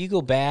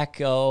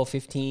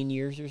 15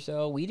 years or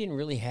so, we didn't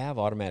really have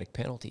automatic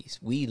penalties.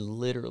 We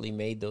literally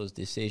made those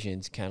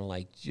decisions kind of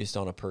like just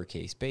on a per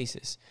case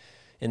basis.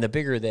 And the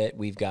bigger that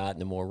we've got,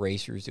 and the more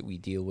racers that we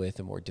deal with,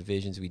 the more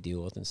divisions we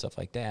deal with, and stuff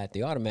like that,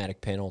 the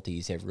automatic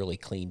penalties have really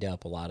cleaned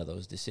up a lot of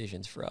those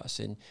decisions for us,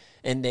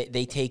 and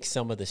they take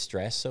some of the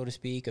stress, so to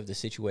speak, of the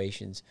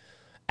situations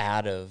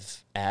out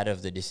of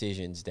the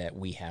decisions that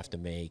we have to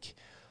make.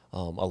 A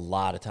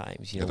lot of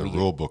times, The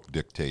rule book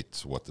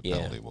dictates what the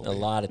penalty will be. A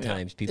lot of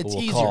times, people It's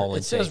will easier. call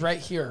and It say, says right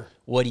here.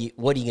 "What are you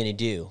going to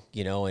do?"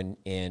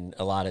 And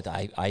a lot of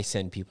I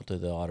send people to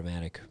the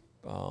automatic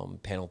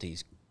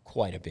penalties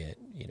quite a bit,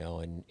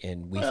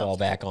 and we fall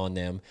back on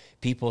them.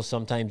 People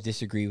sometimes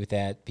disagree with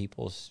that.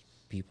 People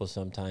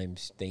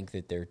sometimes think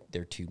that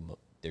they're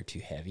too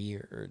heavy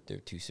or they're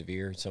too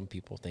severe. Some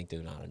people think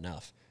they're not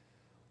enough.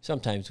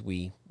 Sometimes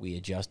we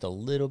adjust a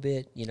little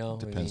bit,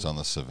 Depends on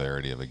the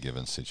severity of a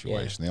given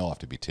situation. They all have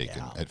to be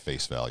taken at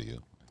face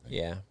value.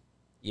 Yeah.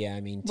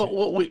 I mean, But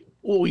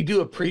what we do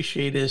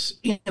appreciate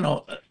is,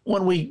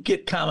 when we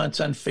get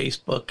comments on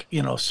Facebook,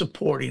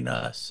 supporting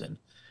us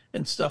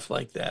and stuff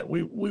like that,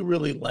 we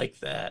really like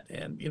that.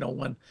 And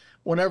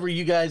whenever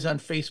you guys on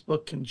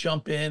Facebook can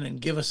jump in and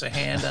give us a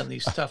hand on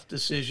these tough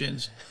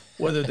decisions,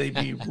 whether they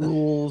be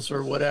rules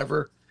or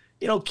whatever,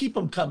 keep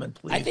them coming,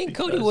 please. I think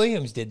Cody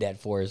Williams did that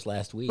for us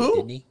last week,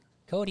 didn't he?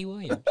 Cody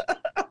Williams.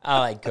 I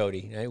like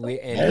Cody. I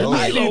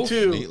do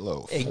too.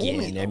 Meatloaf.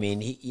 Again, I mean,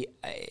 he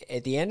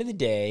at the end of the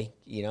day,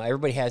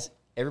 everybody has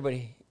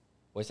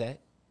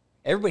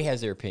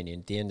their opinion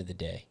at the end of the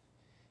day.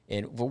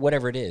 And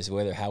whatever it is,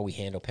 whether how we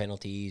handle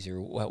penalties or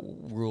what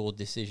rule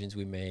decisions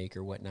we make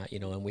or whatnot,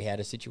 and we had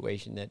a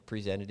situation that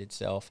presented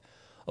itself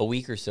a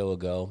week or so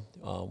ago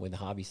with the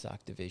hobby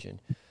stock division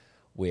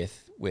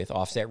with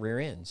offset rear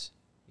ends,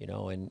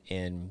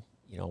 and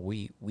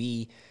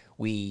we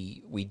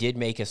did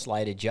make a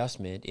slight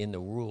adjustment in the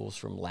rules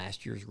from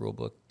last year's rule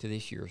book to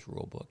this year's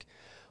rule book.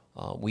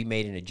 We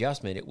made an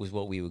adjustment. It was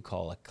what we would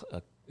call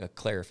a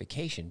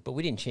clarification, but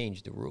we didn't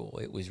change the rule.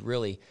 It was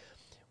really,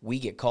 we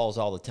get calls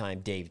all the time.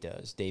 Dave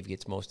does. Dave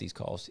gets most of these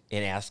calls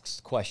and asks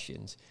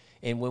questions.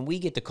 And when we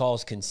get the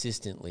calls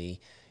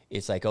consistently,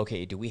 it's like,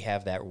 okay, do we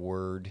have that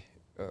word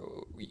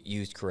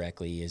used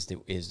correctly? Is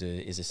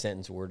the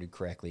sentence worded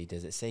correctly?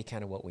 Does it say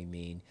kind of what we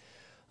mean?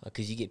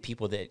 Because you get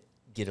people that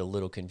get a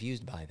little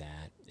confused by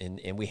that,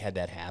 and we had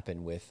that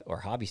happen with our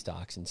hobby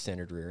stocks and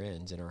centered rear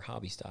ends and our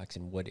hobby stocks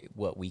and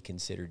what we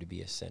consider to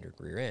be a centered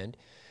rear end.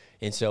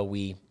 And so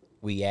we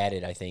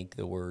added, I think,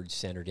 the word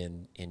centered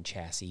in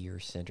chassis or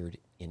centered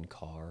in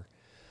car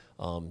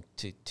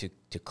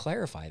to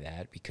clarify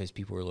that, because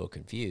people were a little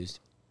confused,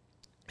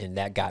 and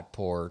that got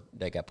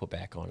put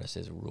back on us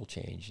as a rule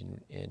change.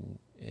 And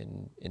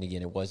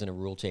again, it wasn't a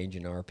rule change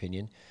in our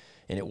opinion,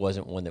 and it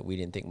wasn't one that we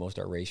didn't think most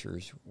of our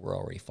racers were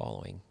already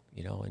following.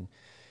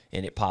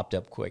 And it popped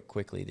up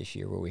quickly this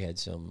year where we had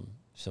some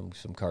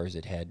cars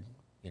that had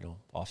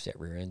offset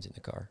rear ends in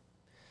the car.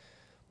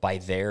 By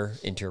their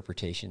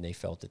interpretation, they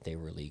felt that they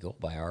were legal.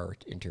 By our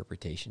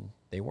interpretation,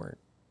 they weren't.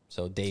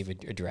 So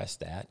David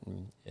addressed that,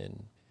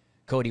 and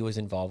Cody was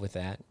involved with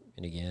that.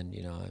 And again,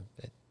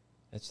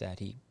 that's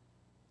that.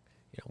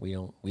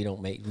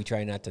 We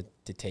try not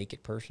to take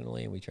it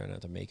personally, and we try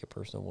not to make it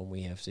personal when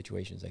we have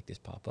situations like this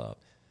pop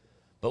up.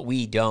 But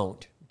we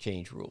don't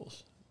change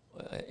rules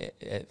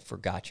for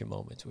gotcha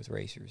moments with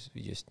racers.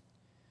 We just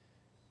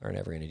are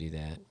never going to do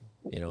that.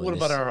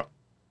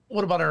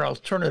 What about our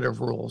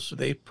alternative rules? Do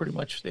they pretty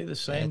much stay the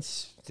same?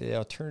 The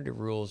alternative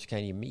rules,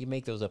 you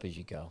make those up as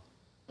you go.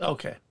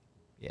 Okay.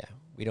 Yeah,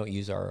 we don't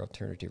use our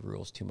alternative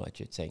rules too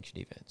much at sanctioned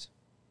events.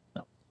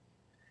 No.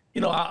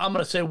 I'm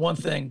going to say one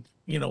thing.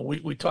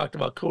 We talked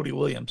about Cody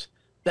Williams.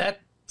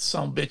 That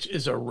sumbitch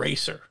is a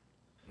racer.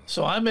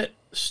 So I'm at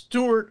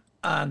Stewart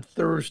on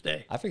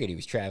Thursday. I figured he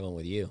was traveling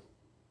with you.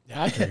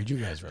 Yeah, I figured you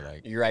guys were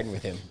like... You're riding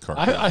with him.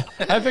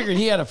 I figured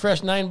he had a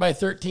fresh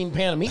 9x13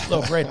 pan of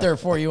meatloaf right there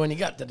for you when you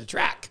got to the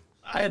track.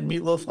 I had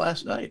meatloaf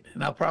last night,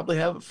 and I'll probably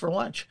have it for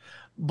lunch.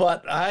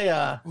 But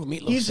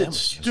he's at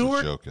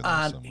Stewart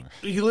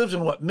he lives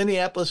in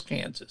Minneapolis,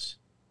 Kansas.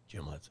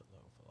 Jim lets it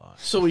loaf a lot.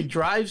 So he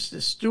drives to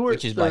Stewart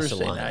Which is Thursday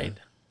by Salina. night.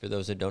 For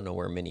those that don't know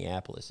where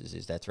Minneapolis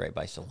is, that's right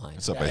by Salina.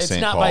 It's up by It's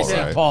St. not Paul, by St.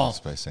 right? Paul. It's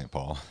by St.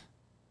 Paul.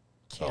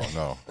 Oh,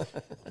 no.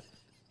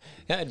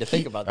 I had to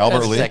think about that Albert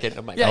for a Lee? second.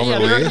 I'm like,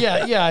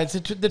 Yeah. It's the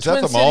that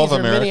Twin the Mall Cities of are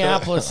America?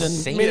 Minneapolis and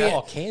St.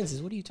 Paul,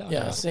 Kansas. What are you talking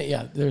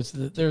about? There's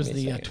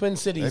the Twin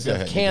Cities Maybe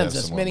I of had you guys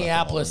Kansas, somewhere about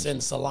Minneapolis, the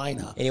and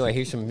Salina. Anyway,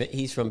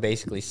 he's from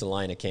basically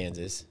Salina,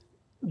 Kansas.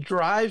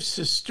 Drives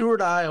to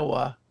Stewart,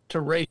 Iowa to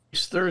race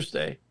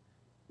Thursday.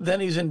 Then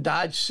he's in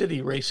Dodge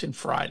City racing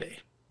Friday.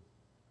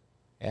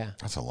 Yeah.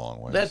 That's a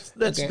long way. That's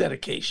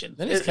dedication.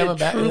 Then he's It coming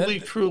back.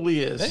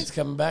 truly is. Then he's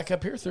coming back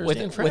up here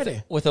Thursday and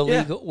Friday. with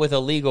a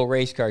legal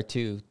race car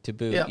to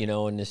boot. Yeah.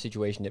 In the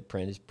situation that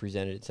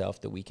presented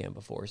itself the weekend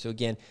before. So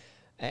again,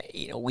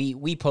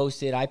 we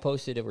posted. I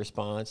posted a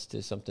response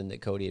to something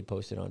that Cody had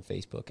posted on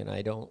Facebook, and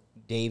I don't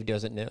Dave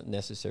doesn't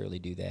necessarily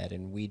do that,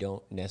 and we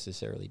don't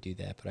necessarily do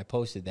that. But I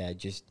posted that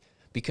just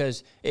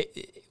because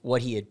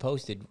what he had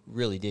posted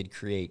really did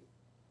create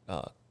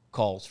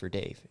calls for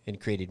Dave and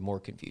created more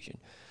confusion.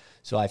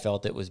 So I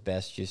felt it was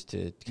best just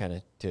to kind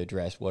of to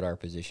address what our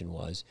position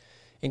was.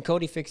 And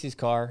Cody fixed his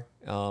car,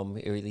 or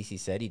at least he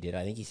said he did.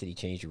 I think he said he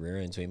changed the rear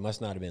end, so he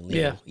must not have been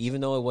legal,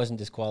 even though it wasn't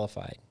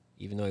disqualified.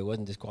 Even though he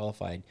wasn't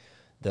disqualified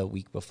the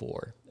week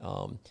before.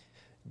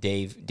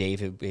 Dave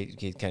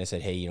had kind of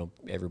said, hey,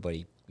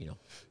 everybody,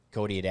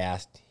 Cody had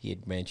asked, he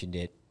had mentioned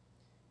it.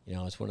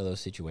 It's one of those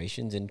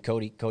situations. And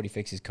Cody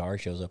fixed his car,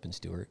 shows up in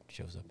Stewart,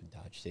 shows up in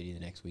Dodge City the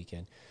next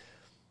weekend.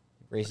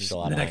 Races a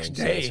lot of iron,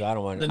 so I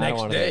don't want to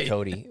let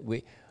Cody.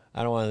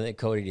 I don't want to let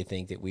Cody to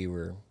think that we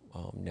were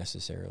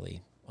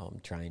necessarily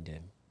trying to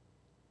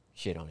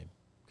shit on him,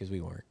 because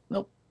we weren't.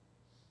 Nope.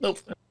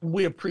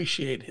 We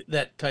appreciate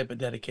that type of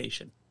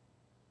dedication.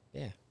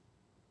 Yeah.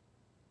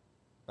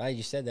 I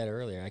just said that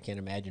earlier. I can't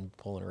imagine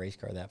pulling a race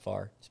car that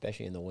far,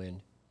 especially in the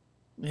wind.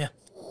 Yeah.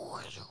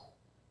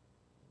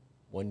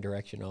 One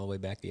direction all the way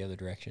back the other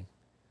direction.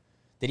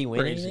 Did he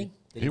win anything?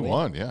 He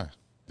won, yeah.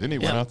 Didn't he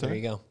win out there? There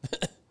you go.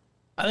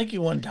 I think he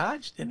won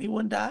Dodge. Didn't he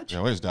win Dodge? Yeah,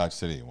 it was Dodge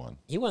City he won.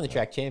 He won the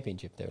track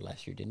championship there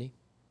last year, didn't he?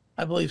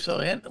 I believe so.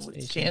 And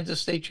Kansas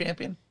State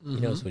champion. He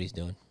knows what he's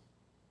doing.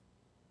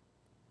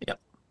 Yep.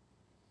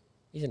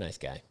 He's a nice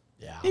guy.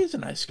 Yeah. He's a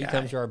nice guy. He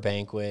comes to our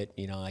banquet.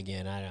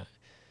 Again, I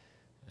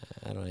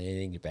don't have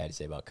anything bad to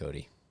say about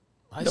Cody.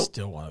 I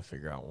still want to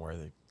figure out where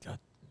they got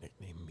the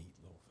nickname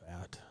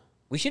Meatloaf at.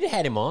 We should have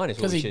had him on,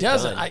 because he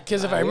doesn't.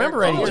 Because if I remember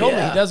right, he told me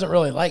he doesn't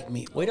really like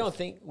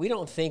meatloaf. We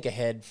don't think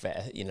ahead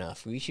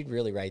enough. We should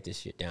really write this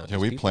shit down. Yeah,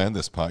 we planned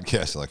this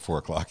podcast at like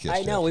 4:00 yesterday.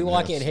 I know. We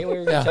walk in. Hey, what are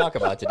we going to talk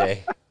about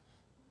today?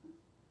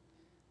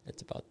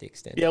 That's about the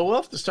extent. Yeah, we'll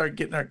have to start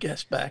getting our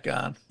guests back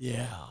on.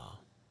 Yeah.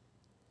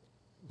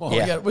 Well,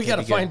 we got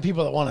to find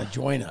people that want to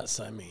join us.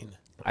 I mean,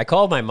 I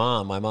called my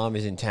mom. My mom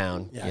is in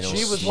town. Yeah,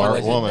 she was one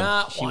that did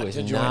not want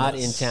to join us. Not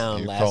in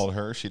town. You called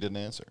her. She didn't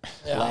answer.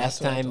 Yeah,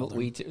 last time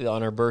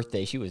on her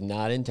birthday, she was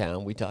not in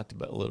town. We talked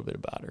a little bit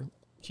about her.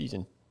 She's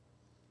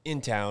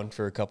in town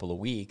for a couple of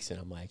weeks, and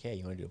I'm like, hey,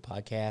 you want to do a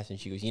podcast? And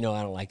she goes, I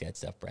don't like that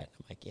stuff, Brett.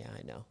 I'm like, yeah,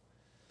 I know.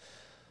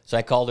 So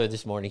I called her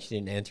this morning. She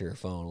didn't answer her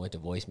phone. Went to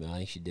voicemail. I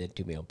think she did it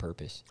to me on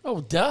purpose. Oh,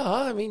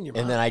 duh. I mean,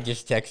 and then I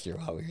just texted her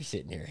while we were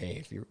sitting here.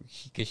 Hey,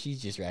 because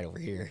she's just right over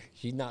here.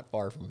 She's not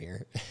far from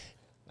here.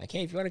 Like,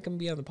 hey, if you want to come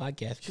be on the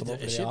podcast, come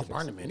over to the office.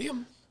 Barn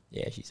Dominium?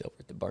 Yeah, she's over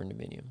at the Barn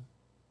Dominium.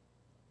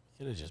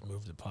 Could have just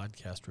moved the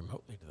podcast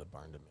remotely to the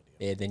Barn Dominium.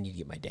 Yeah, then you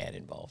get my dad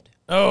involved.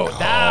 Oh,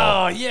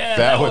 yeah.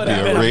 That would be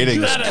a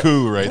ratings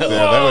coup right there.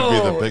 That would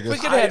be the biggest. If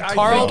we could have had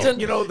Carlton,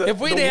 if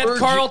we'd had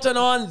Carlton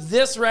on,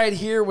 this right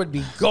here would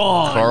be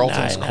gone.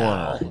 Carlton's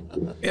corner.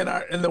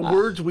 And the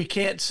words we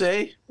can't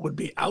say would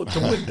be out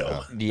the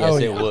window.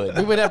 Yes, it would.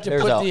 We would have to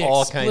There's put the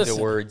all explicit. kinds of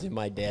words in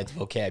my dad's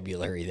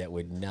vocabulary that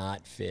would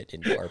not fit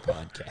into our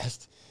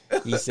podcast.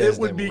 He says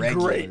would them be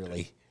regularly.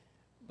 great.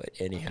 But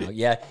anyhow,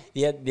 yeah,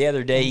 the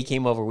other day he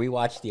came over. We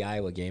watched the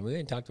Iowa game. We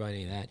didn't talk about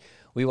any of that.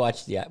 We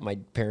watched my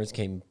parents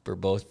came for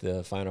both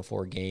the Final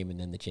Four game and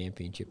then the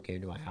championship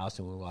came to my house,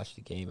 and we watched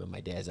the game. And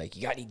my dad's like,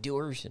 you got any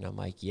Dewar's? And I'm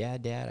like, yeah,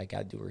 Dad, I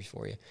got Dewar's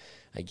for you.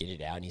 I get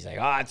it out, and he's like,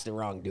 oh, it's the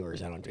wrong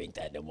Dewar's. I don't drink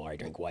that no more. I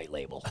drink White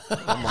Label.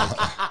 I'm like,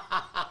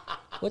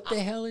 what the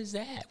hell is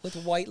that? What's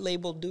White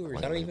Label Dewar's?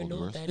 I don't even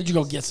know what that is. Did you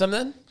go get some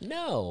then?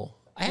 No.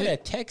 I had a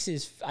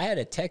Texas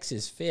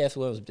Fifth. That's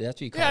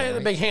what you call it, Yeah, right?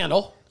 the big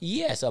handle.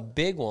 Yes, a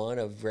big one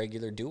of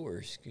regular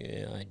Dewar's.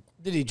 Yeah,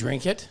 Did he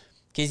drink it?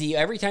 Because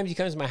every time he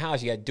comes to my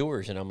house, he got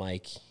Dewar's, and I'm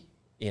like,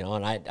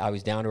 and I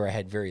was down to where I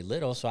had very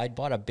little, so I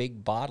bought a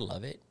big bottle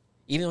of it,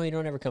 even though he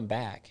don't ever come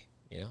back.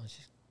 It's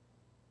just,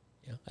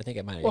 I think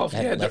I might have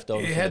had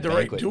leftovers. If he had the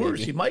right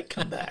Dewar's, he might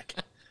come back.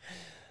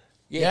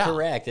 Yeah,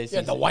 correct.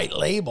 Yeah, the White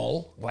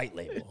Label. White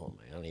Label. Oh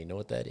my, I don't even know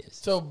what that is.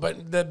 So,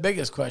 but the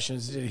biggest question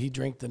is, did he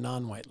drink the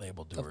non-White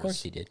Label Dewar's? Of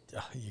course he did.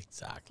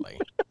 Exactly.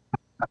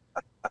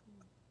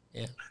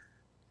 Yeah.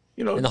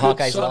 And the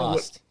Hawkeyes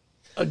lost.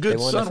 A good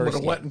son would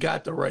have went and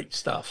got the right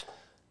stuff.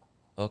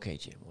 Okay,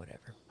 Jim,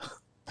 whatever.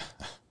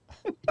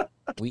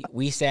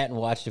 we sat and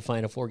watched the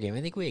Final Four game.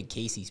 I think we had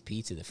Casey's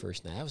Pizza the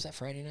first night. Was that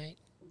Friday night?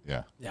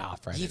 Yeah. Yeah,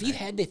 Friday Have night. you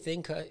had the thin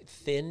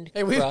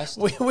we crust?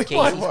 We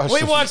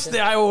watched the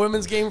Iowa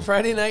women's game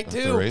Friday night,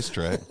 too. The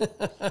racetrack.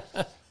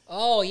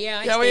 Oh, yeah,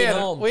 I stayed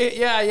home.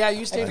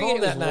 You stayed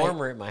home that night. It was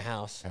warmer at my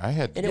house. I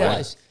had. And it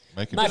was.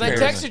 Because I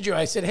texted you.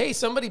 I said, hey,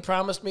 somebody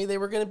promised me they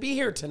were going to be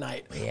here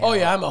tonight. Yeah. Oh,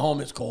 yeah, I'm at home.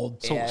 It's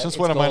cold. So since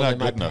when am I not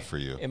good enough for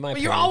you? Well,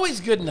 you're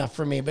always good enough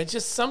for me, but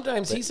just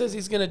sometimes he says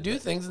he's going to do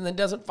things and then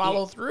doesn't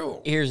follow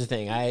through. Here's the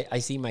thing. I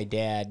see my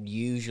dad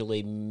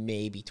usually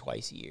maybe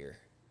twice a year.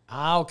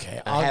 Okay.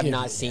 I have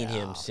not seen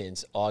him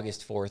since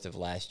August 4th of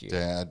last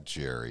year.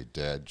 Jerry.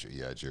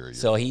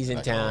 So he's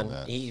in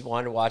town. He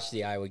wanted to watch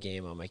the Iowa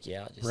game. I'm like,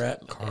 yeah. I'll just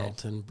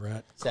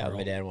Brett sat with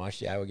my dad and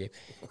watched the Iowa game.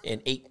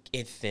 And ate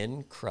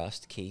thin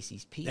crust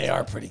Casey's Pizza. They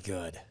are pretty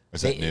good.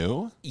 Is that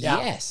new?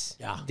 Yes.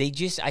 Yeah.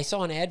 I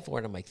saw an ad for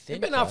it. I'm like, thin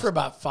They've been out for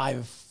about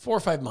 4 or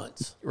 5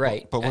 months.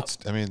 Right. But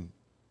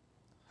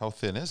How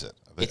thin is it?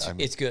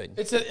 It's good.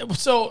 It's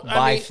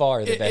By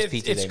far the best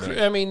pizza they make.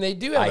 I mean, they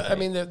do have. I think.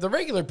 mean, the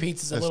regular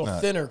pizza is a little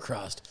thinner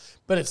crust,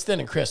 but it's thin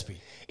and crispy.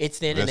 It's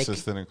thin. This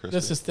is thin and crispy.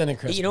 This is thin and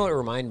crispy. You know what it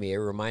reminded me? It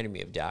reminded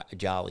me of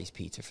Jolly's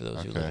Pizza for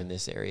those who live in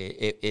this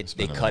area.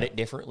 They cut it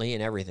differently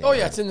and everything. Oh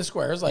yeah, it's in the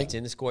squares. Like it's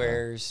in the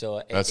squares.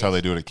 So that's how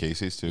they do it at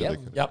Casey's too. Yep.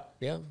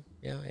 Yep.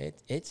 Yeah.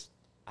 It's.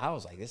 I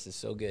was like, this is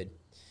so good.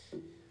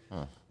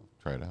 Huh.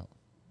 Try it out.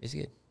 It's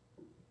good.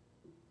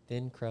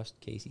 Thin crust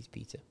Casey's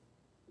pizza.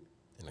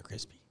 thin and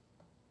crispy.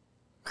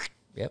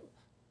 Yep.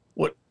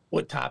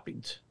 What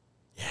toppings?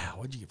 Yeah.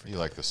 What'd you get for? You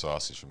like the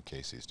sausage from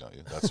Casey's, don't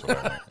you? That's what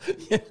I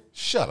want.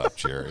 Shut up,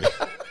 Jerry.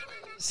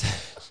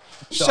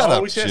 Shut up,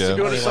 Always has to Jim.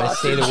 go I to don't want to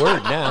say the sausage.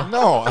 word now.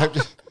 No, I'm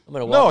gonna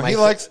no. walk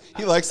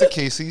He likes the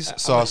Casey's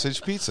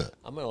sausage pizza.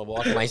 I'm gonna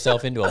walk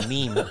myself into a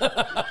meme.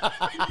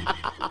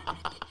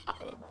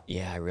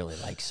 Yeah, I really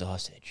like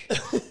sausage.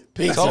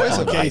 Pizza always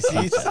from a-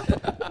 Casey's.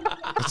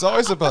 It's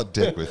always about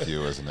dick with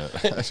you, isn't it?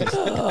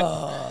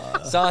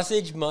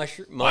 Sausage,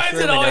 mushroom. Why does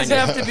it and always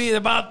onion. have to be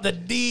about the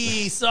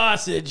D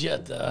sausage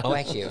at the? Oh,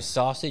 actually, it was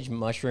sausage,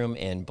 mushroom,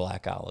 and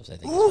black olives. I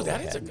think. Ooh, what that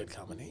I is a had. good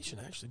combination.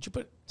 Actually, did you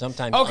put?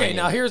 Sometimes. Okay, onion,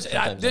 now here's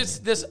sometimes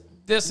onion.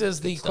 this is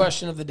the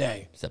question of the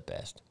day. It's the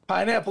best.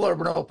 Pineapple or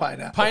no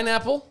pineapple?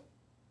 Pineapple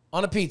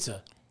on a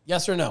pizza?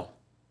 Yes or no?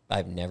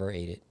 I've never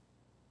ate it.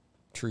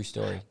 True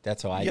story.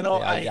 That's how I. You know,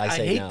 I I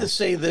say hate no. to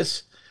say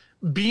this,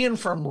 being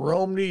from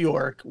Rome, New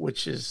York,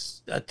 which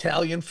is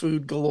Italian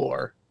food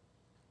galore,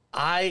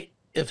 I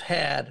have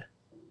had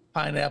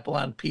pineapple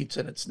on pizza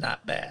and it's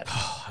not bad.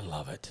 Oh, I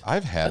love it.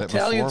 I've had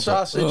Italian it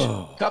before.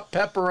 sausage, cut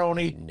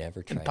pepperoni,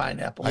 Never tried and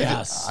pineapple.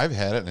 Yes. I've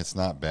had it and it's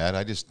not bad.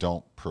 I just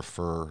don't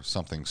prefer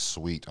something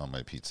sweet on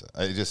my pizza.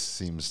 It just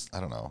seems, I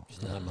don't know.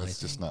 It's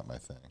just not my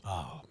thing.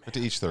 Oh man. But to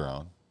each their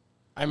own.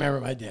 I remember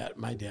my dad.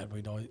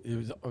 We'd always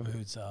it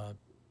was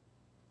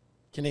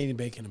Canadian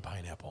bacon and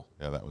pineapple.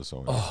 Yeah, that was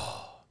always.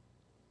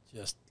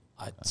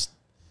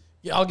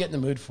 I'll get in the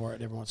mood for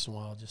it every once in a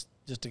while.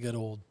 Just a good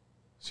old.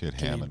 She had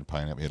ham and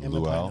pineapple. You had ham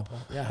and luau. pineapple.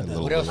 Yeah, Had that-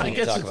 little What else luau. we I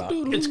can guess talk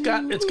about?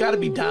 it's got to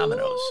be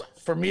Domino's.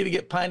 For me to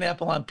get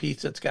pineapple on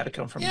pizza, it's got to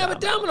come from Yeah, Domino's.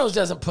 but Domino's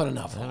doesn't put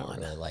enough I don't on.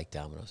 really like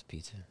Domino's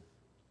pizza.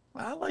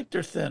 I like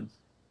their thin.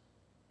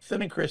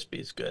 Thin and crispy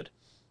is good.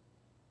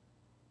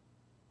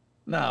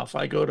 Now, if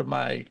I go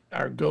to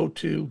our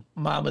go-to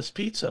Mama's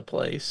Pizza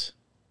place,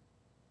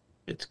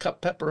 it's cut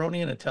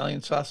pepperoni and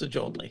Italian sausage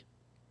only.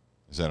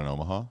 Is that in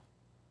Omaha?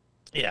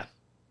 Yeah.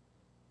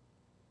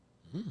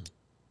 I'm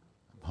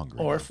hungry.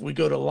 Or now. if we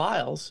go to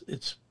Lyle's,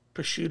 it's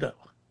prosciutto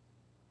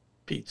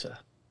pizza.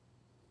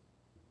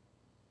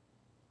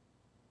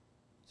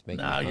 It's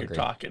making Now me you're hungry.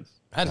 talking.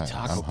 I had a I'm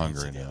taco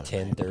hungry pizza the now.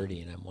 other day.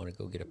 10:30, and I want to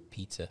go get a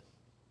pizza.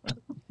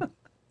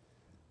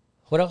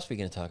 What else are we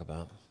going to talk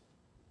about?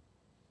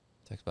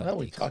 Talk about Well,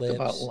 we talked about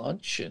Eclipse.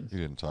 lunch and You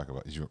didn't talk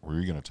about. Were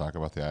you going to talk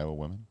about the Iowa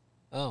women?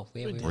 Oh,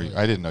 we Were you,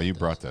 I didn't know you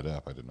brought that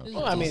up. I didn't know.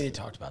 Well, I mean, they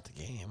talked about the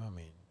game. I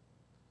mean,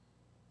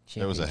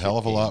 It was a hell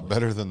of a lot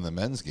better than the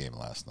men's game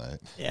last night.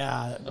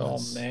 yeah. oh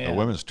The man,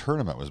 women's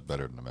tournament was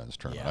better than the men's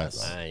tournament.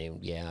 Yes. I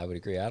thought. Yeah, I would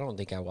agree. I don't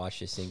think I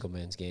watched a single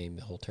men's game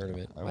the whole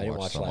tournament. I, I didn't watch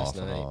watched some last off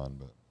and night. on,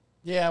 but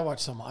Yeah, I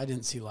watched some. I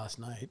didn't see last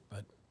night,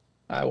 but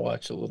I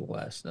watched a little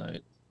last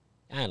night.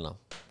 I don't know.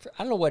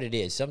 I don't know what it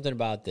is. Something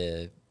about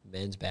the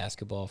men's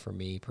basketball for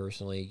me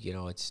personally. You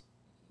know, it's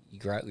you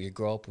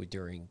grow up with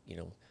during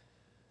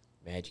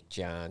Magic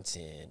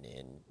Johnson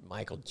and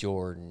Michael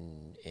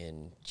Jordan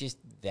and just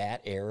that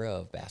era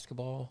of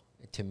basketball.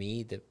 To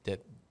me, the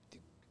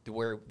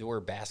where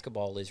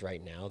basketball is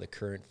right now, the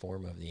current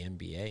form of the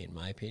NBA, in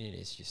my opinion,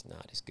 is just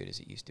not as good as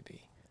it used to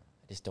be.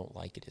 I just don't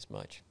like it as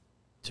much.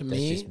 to That's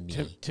me,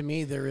 just me. to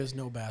me, there is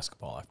no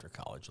basketball after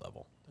college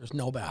level. There's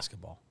no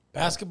basketball.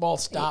 Basketball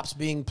stops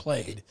being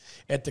played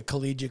at the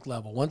collegiate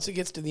level. Once it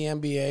gets to the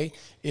NBA,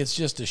 it's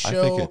just a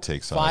show. think it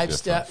takes on a different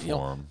step,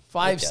 form.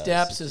 Five It does.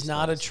 steps It is just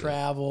not a does, yeah.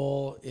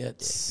 travel.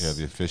 It's yeah,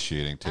 the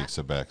officiating takes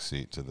a back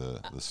seat to the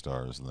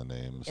stars and the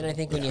names. And I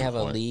think when you have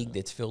a point. league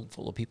that's filled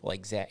full of people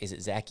like Zach, is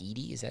it Zach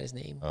Edey? Is that his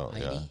name? Oh,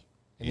 yeah.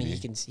 I mean, he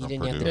Edey from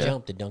didn't have to Purdue.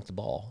 jump to dunk the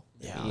ball.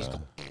 Yeah. I mean,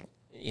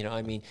 he just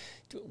I mean,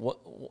 what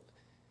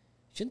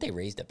shouldn't they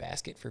raise the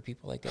basket for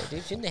people like that?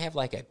 Dude, shouldn't they have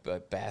like a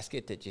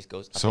basket that just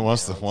goes? Up So and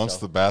once down?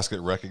 the basket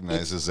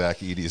recognizes Zach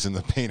Edey's in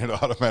the paint, it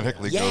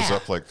automatically goes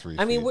up like 3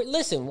 feet. I mean,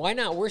 listen, why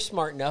not? We're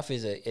smart enough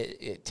as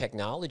a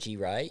technology,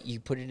 right? You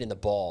put it in the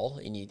ball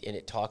and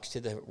it talks to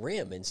the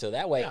rim, and so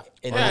that way,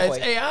 and that it's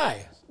way,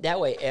 AI. that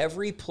way,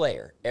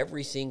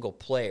 every single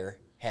player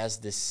has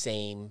the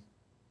same.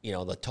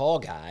 The tall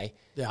guy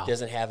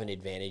doesn't have an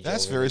advantage.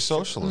 That's over very the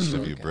socialist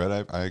of you, guy.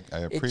 Brett. I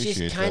It appreciate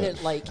just kind that.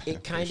 of like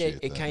it kind of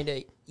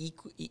appreciate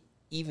that.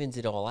 evens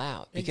it all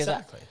out because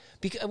Exactly.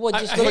 because well,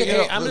 just I- look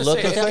hey, at I'm gonna look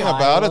say at the the thing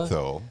about Iowa- it,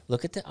 though.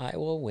 Look at the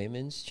Iowa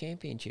women's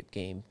championship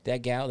game.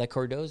 That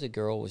Cardoza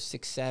girl was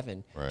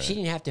 6'7". Right. She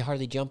didn't have to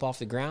hardly jump off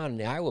the ground, and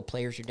the Iowa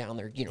players are down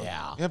there,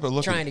 Yeah, but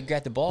look trying at, to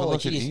grab the but ball. And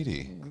look she at just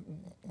Edey.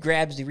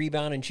 grabs the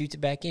rebound and shoots it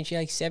back in. She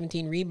had like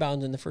 17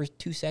 rebounds in the first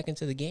 2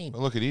 seconds of the game.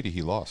 But look at Edey.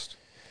 He lost.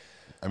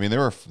 I mean,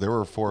 there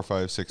were 4,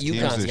 5, 6 teams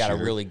UConn's this got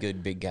year. a really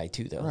good big guy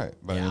too, though. Right,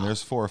 but I mean,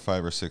 there's 4 or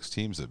 5 or 6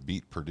 teams that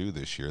beat Purdue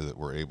this year that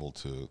were able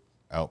to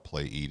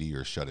outplay Edie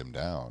or shut him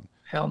down.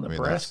 Hell,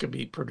 Nebraska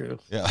beat Purdue.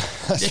 Yeah,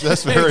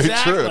 that's very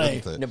Exactly. true.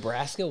 Isn't it?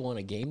 Nebraska won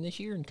a game this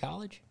year in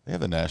college. They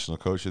have the National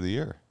Coach of the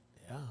Year.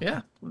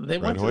 Yeah, they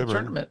Red went to the Hoiberg.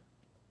 tournament.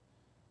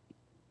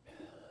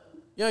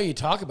 You know, you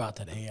talk about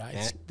that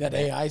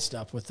AI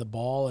stuff with the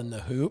ball and the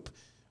hoop.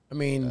 I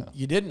mean,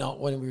 you didn't know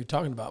when we were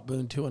talking about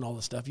Boone 2 and all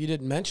the stuff. You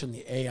didn't mention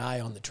the AI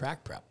on the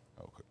track prep.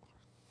 Okay.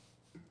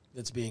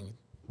 That's being.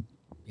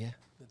 Yeah,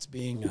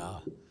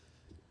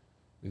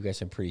 we've got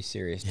some pretty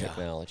serious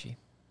technology.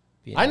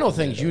 I know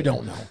things you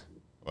don't know.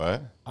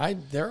 What?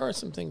 There are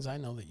some things I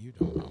know that you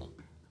don't know.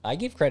 I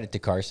give credit to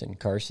Carson.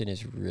 Carson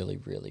is really,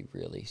 really,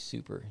 really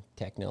super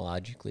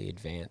technologically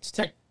advanced.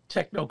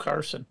 Techno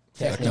Carson.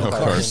 Techno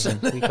Carson.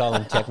 We call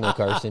him Techno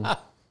Carson.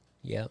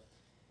 Yeah.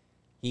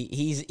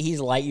 He's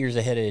light years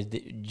ahead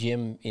of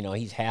Jim. You know,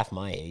 he's half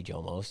my age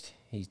almost.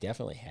 He's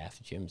definitely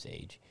half Jim's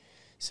age.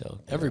 So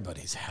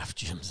Everybody's half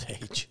Jim's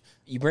age.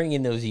 you bring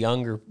in those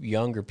younger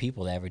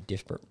people that have a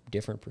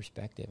different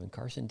perspective, and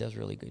Carson does a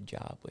really good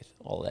job with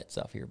all that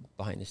stuff here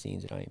behind the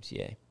scenes at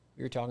IMCA.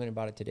 We were talking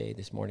about it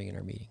this morning in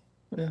our meeting.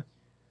 Yeah.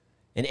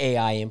 And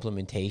AI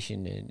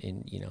implementation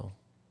and you know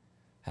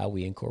how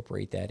we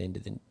incorporate that into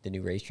the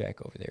new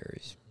racetrack over there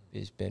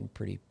has been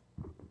pretty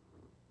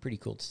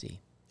cool to see.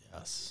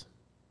 Yes.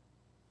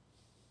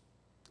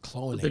 A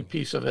Cloning. big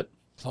piece of it.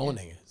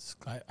 Cloning is.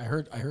 I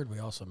heard we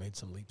also made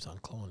some leaps on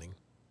cloning.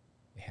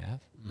 We have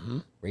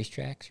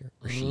racetracks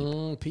or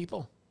sheep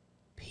People.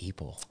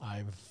 people.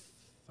 I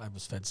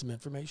was fed some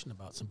information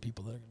about some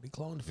people that are going to be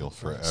cloned. You'll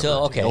forever,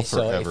 So, okay, you'll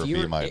so if forever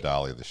you're- be my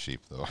Dolly the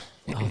sheep, though.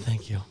 Oh,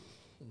 thank you.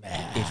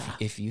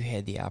 If you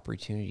had the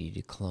opportunity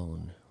to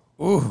clone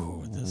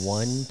Ooh,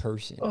 one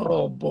person,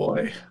 Oh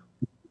boy.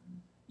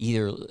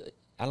 either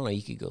I don't know,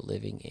 you could go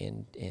living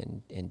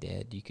and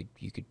dead. You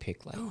could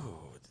pick like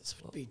this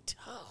would be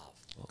tough.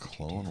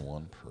 Clone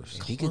one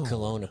person. if you could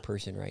clone a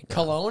person right now.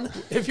 Cologne?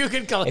 If you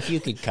could cologne. If you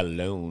could clone,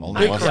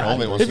 Only once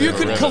If you they're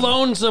could ribbon.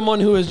 cologne someone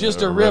who is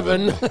just a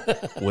ribbon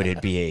would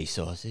it be a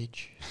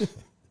sausage?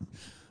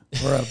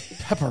 or a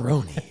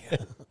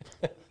pepperoni.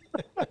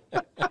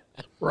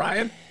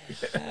 Ryan?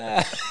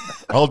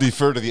 I'll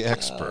defer to the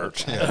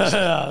expert.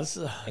 Yes.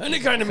 Any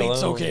kind of meat's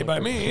Cologne. okay by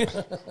me.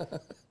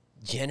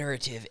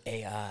 Generative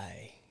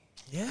AI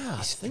Yeah.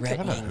 is I don't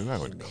know threatening who I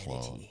would humanity.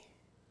 clone.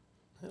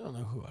 I don't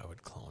know who I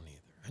would clone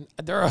either.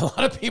 And there are a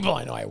lot of people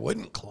I know I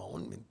wouldn't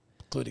clone,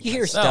 including You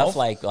hear myself.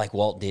 stuff like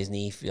Walt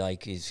Disney,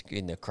 like is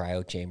in the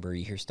cryo chamber.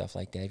 You hear stuff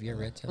like that. Have you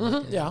ever read something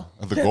like that? Yeah.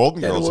 The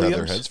Golden Ted Girls had their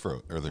Williams.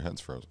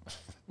 heads frozen.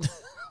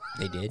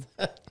 They did.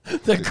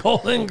 The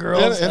Golden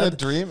Girls. In a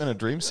had-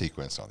 dream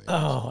sequence on the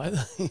oh, I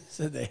thought you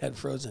said they had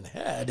frozen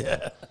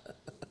head.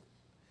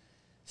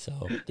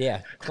 So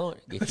yeah, clone.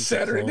 If you could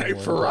Saturday clone night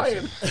one for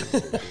Ryan.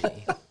 person,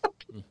 it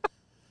would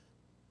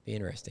be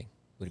interesting.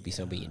 Would it be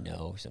somebody you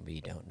know, somebody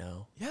you don't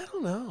know? Yeah, I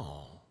don't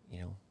know. You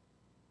know,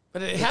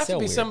 But it It's has so to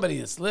be weird. somebody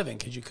that's living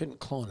because you couldn't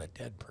clone a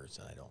dead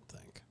person, I don't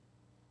think.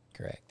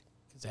 correct.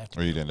 'Cause they have to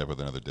Or you'd end up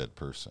with another dead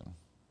person.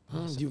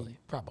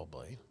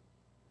 probably.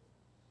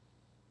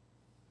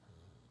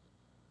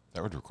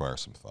 That would require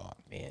some thought.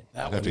 Man,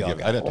 I'd have to give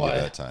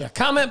that time. Yeah,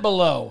 comment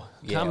below.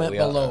 Yeah, comment we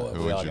all- below. Who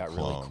we would all you got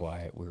clone? really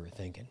quiet. We were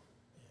thinking.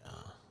 How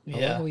long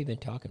Yeah. have we been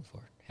talking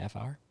for? Half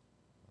hour?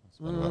 It's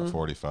been about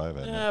 45,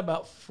 hasn't Yeah, it?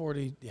 about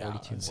 40. Yeah,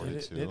 42, I'd say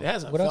 42. It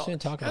hasn't. What else felt, are we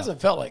talking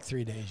hasn't felt like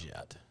 3 days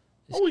yet.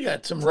 Oh, we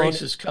got some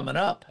races coming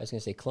up. I was going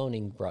to say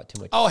cloning brought too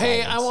much. Oh,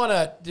 hey, I silence.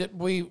 want to.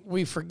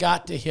 We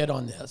forgot to hit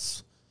on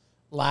this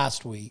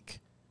last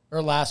week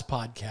or last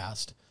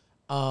podcast.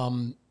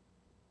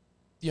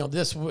 You know,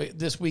 this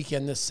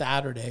weekend, this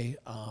Saturday,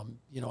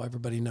 you know,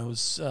 everybody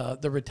knows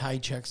the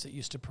Retai Checks that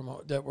used to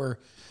promote, that were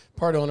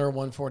part owner of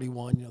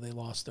 141. You know, they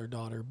lost their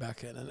daughter,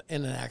 Becca,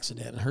 in an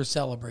accident, and her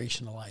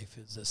celebration of life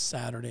is this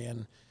Saturday.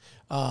 And,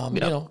 you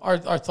know,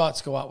 our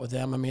thoughts go out with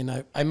them.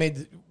 I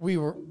mean, we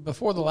were,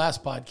 before the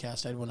last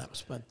podcast, I went up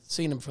and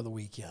seen them for the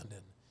weekend,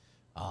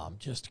 and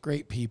just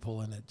great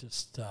people. And it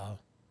just,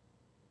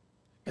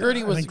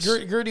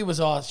 Gertie was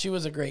awesome. She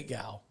was a great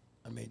gal.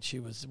 I mean, she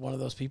was one of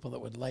those people that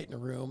would lighten a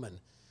room and,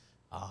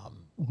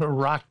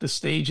 Rock the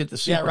stage at the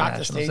Super rock the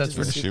Nationals. stage That's at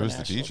for the She was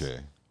the Supernationals.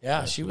 DJ.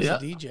 Yeah, she was Yeah. a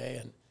DJ,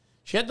 and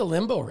she had the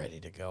limbo ready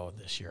to go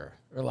this year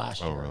or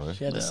last year. Oh, really?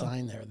 She had a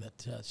sign there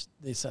that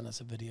they sent us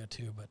a video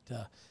too.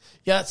 But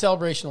yeah,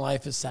 Celebration of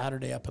Life is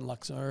Saturday up in in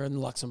the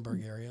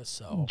Luxembourg area.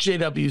 So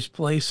JW's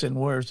place in,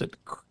 where is it?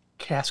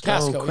 Casco.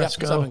 Casco, yep,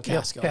 it's up in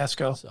Casco. Yep,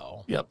 Casco.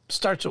 So- Yep.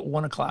 Starts at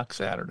 1:00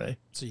 Saturday.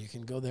 so you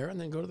can go there and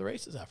then go to the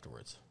races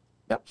afterwards.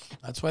 Yep.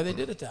 That's why they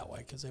did it that way,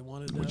 because they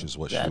wanted to. Which is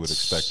what she would That's-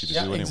 expect you to yeah,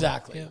 do anyway.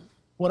 exactly.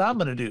 What I'm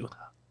going to do.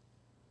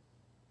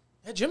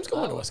 Yeah, Jim's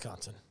going to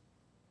Wisconsin.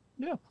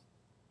 Yeah.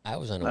 I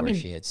was unaware mean-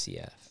 she had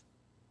CF.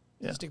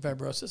 Yeah. Cystic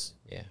fibrosis.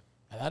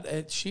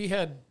 Yeah. She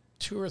had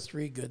 2 or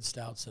 3 good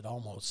stouts that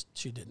almost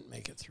she didn't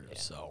make it through.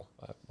 So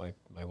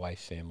My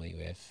wife's family,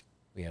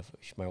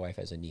 my wife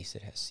has a niece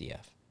that has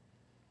CF.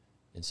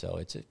 And so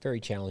it's a very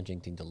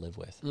challenging thing to live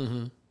with.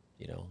 Mm-hmm.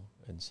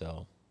 and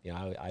so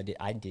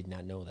I did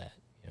not know that.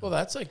 Well,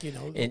 that's like,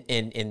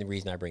 and the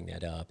reason I bring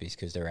that up is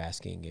because they're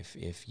asking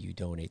if you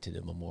donate to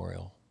the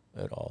memorial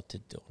at all to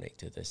donate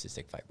to the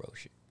Cystic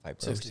Fibrosis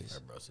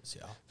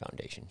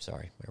Foundation.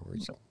 Sorry, my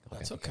words.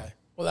 That's okay.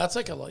 Well, that's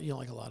like a lot,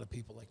 like a lot of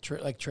people,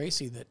 like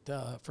Tracy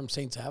that from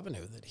Saints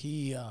Avenue, that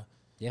he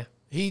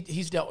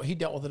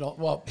dealt with it all.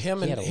 Well, He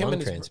had a lung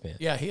transplant.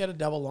 He had a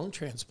double lung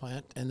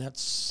transplant, and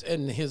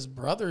his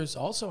brothers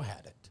also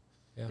had it.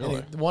 Yeah.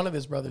 And one of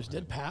his brothers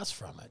did pass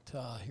from it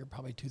here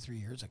probably 2-3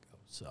 years ago.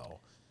 So,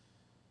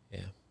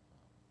 yeah,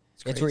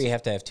 it's where you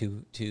have to have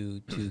two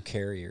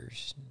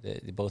carriers.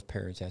 Both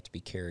parents have to be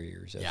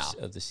carriers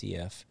of the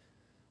CF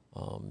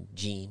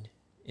gene,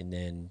 and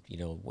then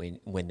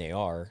when they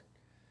are,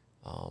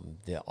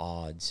 the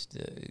odds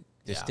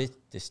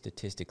the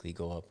statistically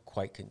go up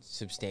quite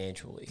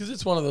substantially because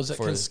it's one of those that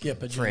can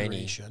skip a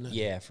generation.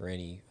 For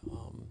any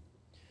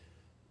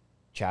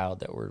child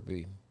that were to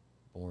be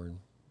born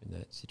in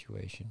that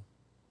situation.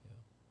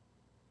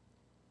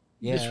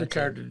 Yeah.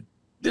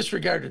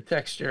 Disregard the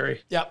text,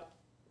 Jerry. Yep.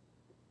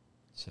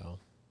 So.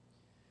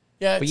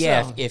 Yeah, but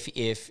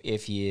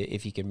if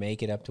you can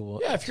make it up to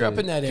if you're up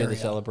in that area to the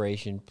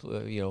celebration,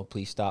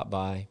 please stop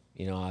by.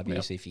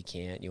 Obviously, if you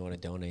can't, you want to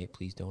donate,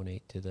 please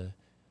donate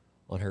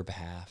on her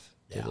behalf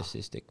to the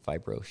Cystic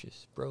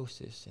Fibrosis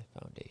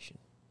Foundation.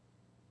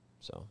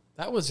 So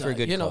that was for a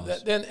good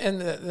cause. And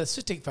the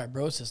Cystic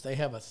Fibrosis, they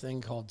have a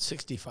thing called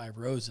 65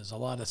 Roses, a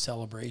lot of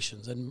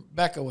celebrations, and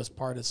Becca was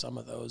part of some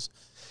of those.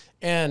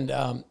 And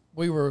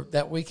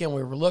that weekend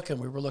we were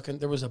looking.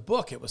 There was a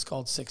book. It was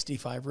called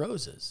 65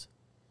 Roses.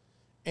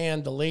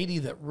 And the lady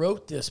that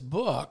wrote this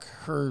book,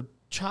 her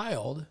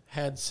child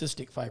had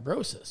cystic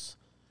fibrosis.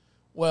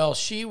 Well,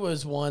 she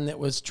was one that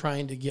was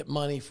trying to get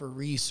money for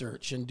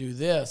research and do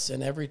this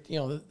and I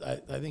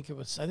think it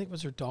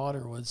was her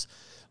daughter was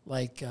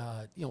like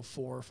 4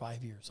 or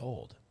 5 years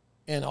old,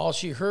 and all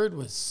she heard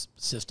was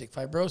cystic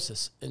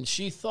fibrosis, and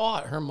she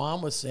thought her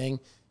mom was saying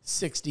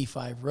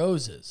 65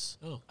 roses.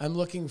 Oh. I'm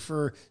looking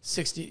for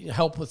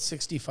help with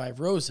 65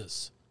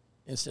 roses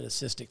instead of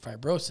cystic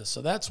fibrosis.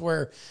 So that's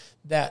where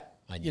that.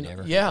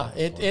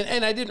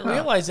 And I didn't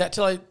realize that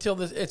till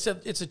this.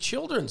 It's a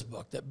children's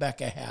book that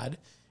Becca had,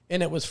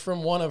 and it was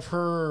from one of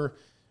her,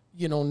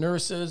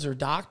 nurses or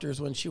doctors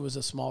when she was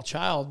a small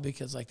child,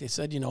 because like they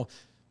said,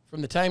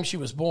 from the time she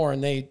was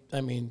born, they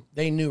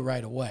knew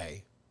right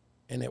away,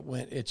 and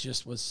it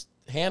just was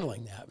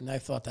handling that, and I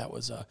thought that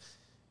was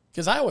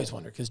because I always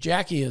wondered, because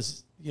Jackie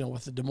is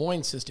with the Des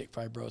Moines Cystic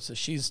Fibrosis,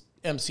 she's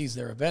MCs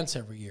their events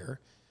every year,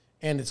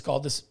 and it's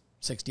called this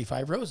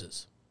 65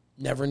 Roses.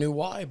 Never knew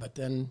why, but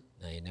then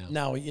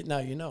now you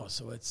know.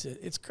 So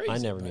it's crazy. I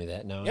never knew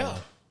that. No. Yeah.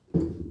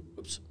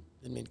 Oops.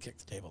 Didn't mean to kick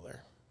the table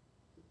there.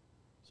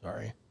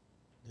 Sorry.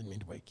 Didn't mean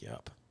to wake you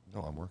up.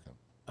 No, I'm working.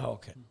 Oh,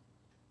 okay.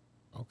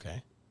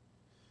 Okay.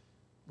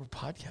 We're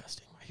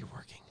podcasting. Why are you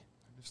working?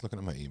 I'm just looking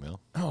at my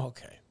email. Oh,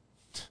 okay.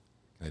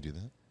 Can I do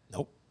that?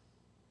 Nope.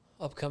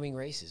 Upcoming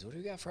races. What do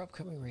we got for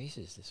upcoming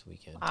races this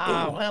weekend?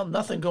 Well,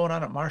 nothing going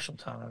on at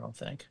Marshalltown, I don't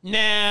think.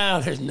 Nah,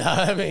 there's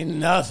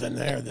nothing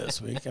there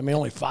this week.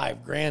 Only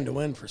 $5,000 to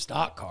win for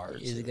stock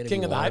cars. Is it going to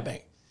King be of the High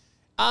Bank?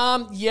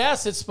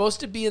 Yes, it's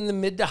supposed to be in the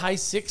mid to high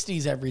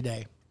 60s every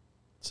day.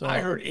 So I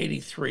heard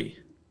 83.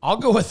 I'll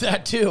go with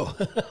that too.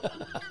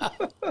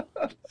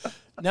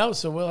 No,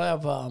 so we'll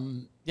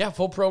have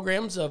full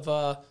programs of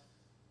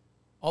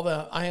all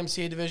the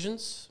IMCA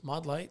divisions,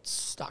 mod lights,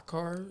 stock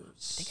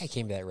cars. I think I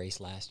came to that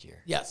race last year.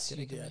 Yes,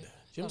 you did.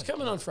 Jim's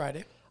coming on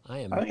Friday. I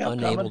am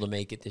unable to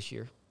make it this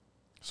year.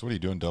 So what are you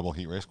doing, double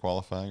heat race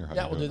qualifying? Or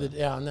how We'll do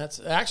and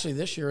that's actually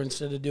this year,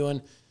 instead of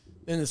doing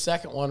in the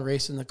second one,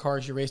 racing the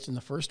cars you raced in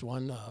the first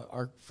one,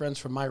 our friends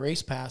from My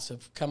Race Pass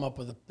have come up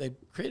with they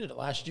created it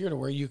last year to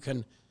where you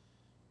can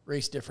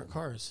race different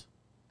cars,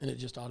 and it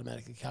just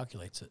automatically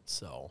calculates it.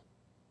 So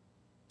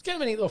it's kind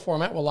of a neat little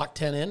format. We'll lock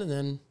 10 in and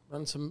then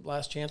run some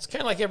last chance.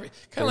 Kind of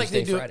like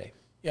they do Friday.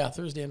 Yeah,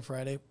 Thursday and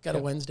Friday. Got a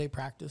Wednesday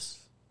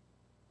practice.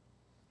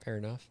 Fair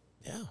enough.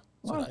 Yeah,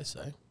 that's what I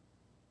say.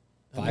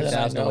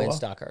 5,000 to win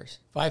stock cars.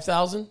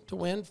 5,000 to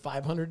win,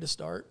 500 to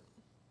start.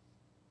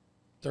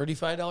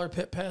 $35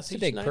 pit pass. It's a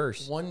big night,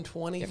 purse.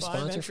 $125 You have a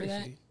sponsor entry for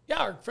that? fee. Yeah,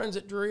 our friends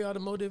at Drury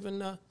Automotive,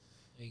 and there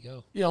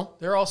you go.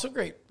 they're also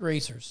great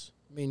racers.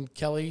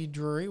 Kelly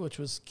Drury, which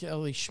was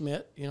Kelly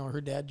Schmidt.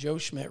 Her dad Joe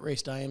Schmidt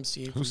raced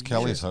IMCA. Who's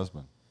Kelly's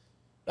husband?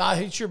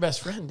 He's your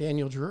best friend,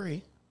 Daniel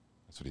Drury.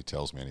 That's what he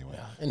tells me anyway.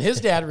 Yeah. And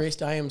his dad raced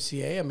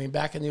IMCA.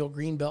 Back in the old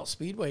Greenbelt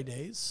Speedway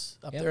days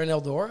up there in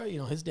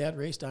Eldora, his dad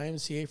raced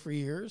IMCA for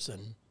years.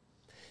 And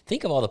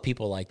think of all the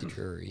people like the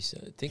Druries.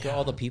 Think of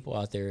all the people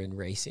out there in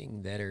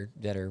racing that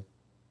are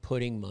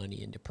putting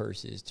money into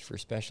purses for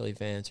special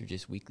events or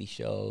just weekly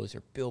shows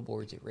or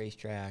billboards at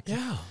racetracks.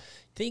 Yeah.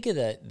 Think of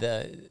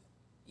the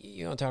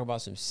you want to talk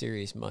about some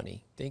serious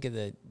money. Think of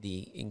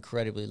the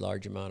incredibly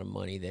large amount of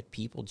money that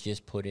people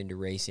just put into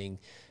racing.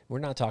 We're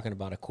not talking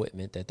about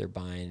equipment that they're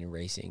buying and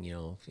racing,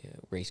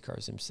 race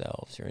cars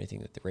themselves or anything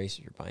that the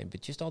racers are buying,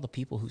 but just all the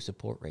people who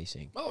support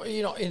racing. Oh,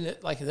 in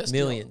like this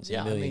millions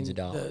deal, and millions of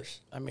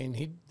dollars.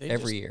 They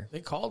every year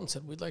they called and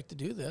said we'd like to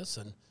do this,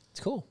 and it's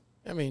cool.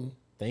 I mean,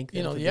 thank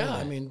them.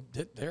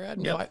 They're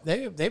adding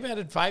they've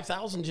added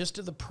 5,000 just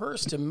to the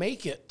purse to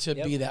make it to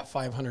be that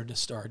 500 to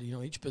start.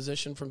 Each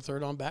position from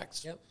third on back.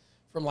 Yep.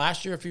 From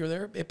last year, if you were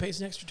there, it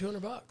pays an extra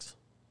 $200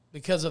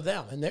 because of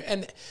them,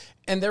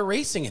 and they're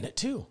racing in it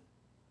too.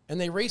 And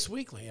they race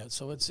weekly,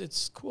 so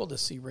it's cool to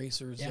see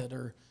racers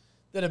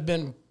that have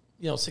been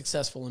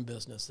successful in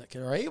business that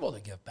are able to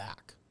give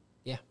back,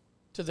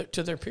 to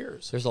their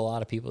peers. There's a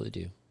lot of people that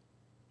do.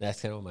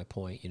 That's kind of my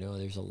point.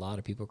 There's a lot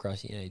of people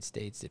across the United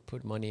States that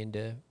put money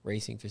into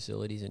racing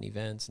facilities and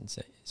events and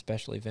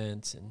special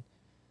events and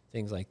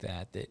things like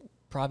that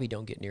probably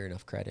don't get near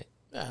enough credit.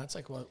 Yeah, it's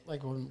like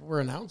when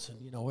we're announcing,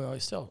 we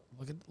always tell,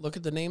 look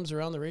at the names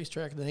around the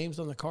racetrack, the names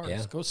on the cars.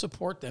 Yeah. Go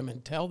support them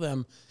and tell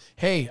them,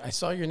 hey, I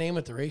saw your name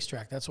at the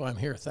racetrack. That's why I'm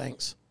here.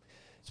 Thanks.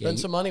 Spend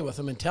some money with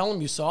them and tell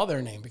them you saw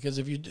their name, because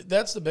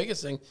that's the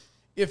biggest thing.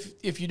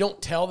 If you don't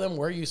tell them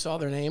where you saw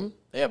their name,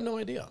 they have no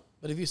idea.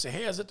 But if you say,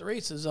 hey, I was at the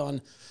races on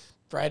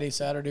Friday,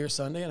 Saturday, or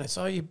Sunday, and I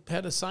saw you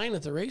had a sign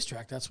at the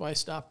racetrack. That's why I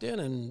stopped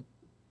in and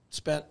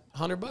spent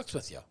 $100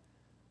 with you.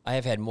 I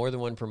have had more than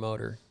one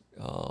promoter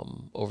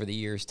over the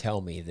years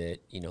tell me that,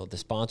 the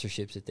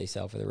sponsorships that they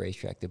sell for the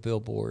racetrack, the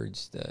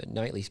billboards, the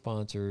nightly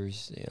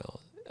sponsors,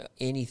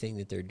 anything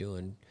that they're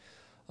doing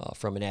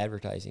from an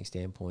advertising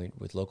standpoint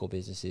with local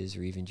businesses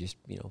or even just,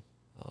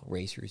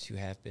 racers who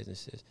have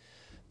businesses,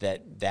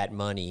 that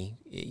money,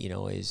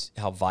 is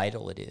how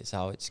vital it is,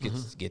 how it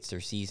gets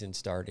their season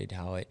started,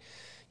 how it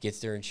gets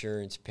their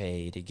insurance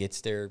paid, it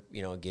gets their,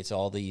 gets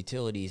all the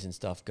utilities and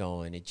stuff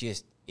going. It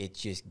just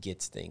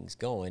gets things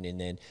going. And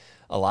then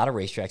a lot of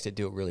racetracks that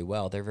do it really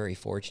well, they're very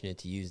fortunate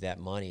to use that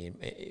money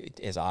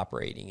as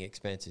operating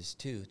expenses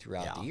too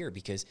throughout the year,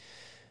 because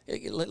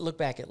look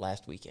back at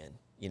last weekend,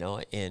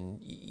 and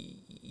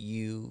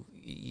you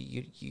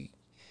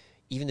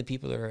even the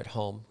people that are at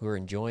home who are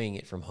enjoying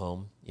it from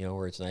home,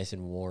 where it's nice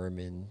and warm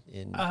and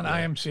on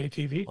IMCA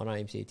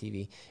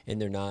TV,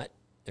 and they're not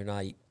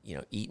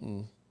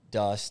eating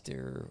dust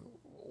or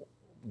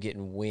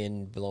getting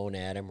wind blown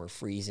at them or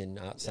freezing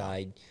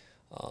outside.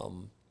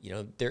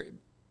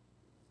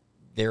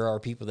 There are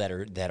people that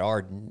are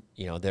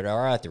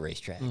at the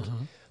racetrack,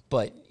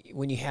 but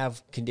when you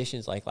have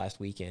conditions like last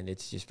weekend,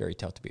 it's just very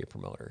tough to be a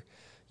promoter,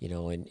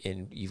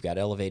 and you've got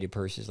elevated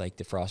purses like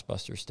the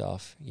Frostbusters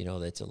stuff,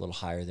 that's a little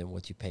higher than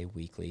what you pay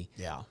weekly.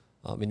 Yeah.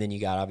 And then you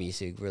got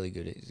obviously a really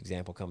good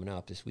example coming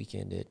up this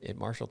weekend at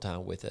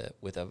Marshalltown with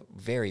a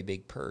very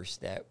big purse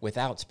that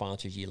without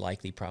sponsors you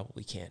likely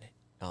probably can't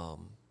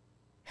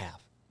have.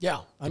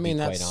 Yeah, I mean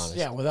that's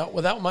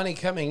without money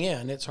coming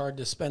in, it's hard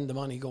to spend the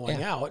money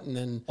going out, and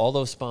then all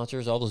those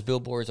sponsors, all those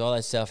billboards, all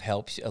that stuff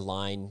helps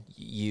align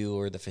you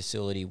or the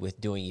facility with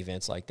doing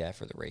events like that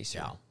for the racer.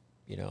 Yeah.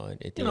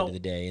 At the end of the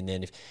day, and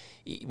then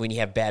when you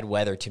have bad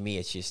weather, to me,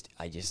 it's just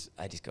I just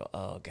go,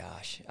 oh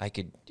gosh,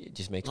 it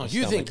just makes my stomach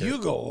hurt. You think you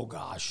go, oh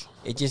gosh.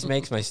 It just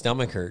makes my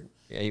stomach hurt.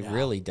 It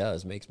really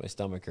does makes my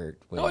stomach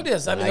hurt. It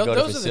is. I mean,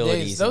 those are the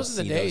days. Those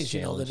are the days,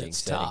 that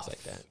it's tough.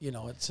 Like that.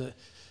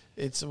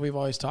 It's we've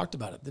always talked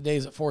about it. The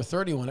days at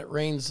 4:30 when it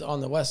rains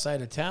on the west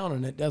side of town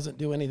and it doesn't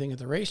do anything at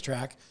the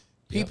racetrack.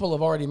 People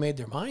have already made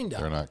their mind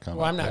up. They're not coming.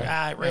 Well, I'm not.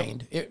 It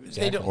rained.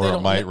 They don't. Or it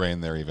might rain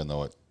there, even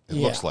though it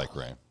looks like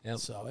rain. Yep.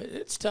 So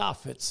it's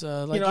tough. It's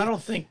I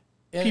don't think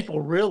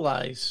people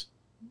realize,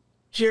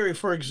 Jerry,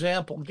 for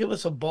example, give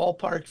us a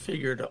ballpark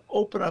figure to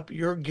open up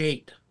your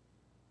gate,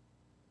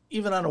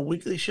 even on a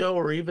weekly show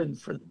or even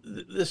for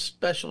this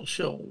special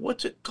show.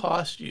 What's it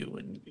cost you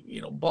in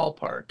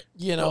ballpark?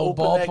 To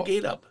open that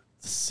gate up.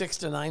 $6,000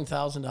 to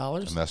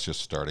 $9,000, and that's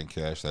just starting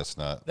cash. That's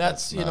not.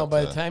 That's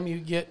by the time you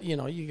get you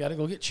got to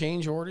go get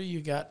change order. You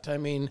got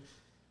the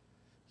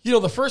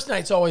first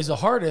night's always the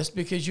hardest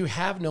because you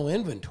have no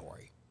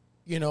inventory.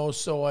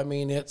 So I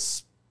mean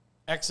it's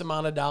X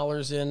amount of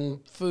dollars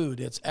in food,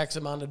 it's X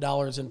amount of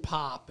dollars in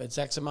pop, it's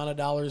X amount of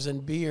dollars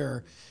in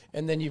beer,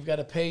 and then you've got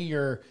to pay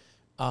your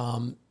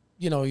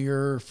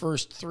your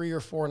first 3 or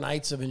 4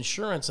 nights of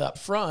insurance up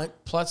front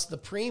plus the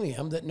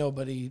premium that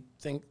nobody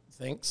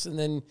thinks, and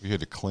then you had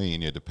to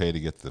clean, you had to pay to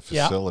get the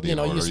facility in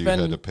order, you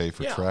had to pay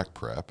for track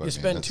prep. You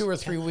spend 2 or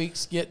 3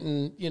 weeks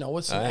getting,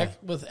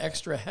 with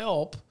extra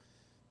help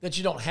that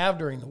you don't have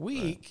during the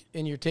week,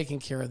 and you're taking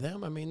care of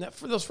them. I mean,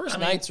 for those first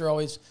nights are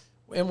always,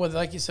 and with,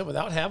 like you said,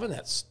 without having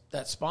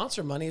that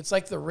sponsor money, it's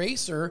like the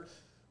racer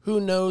who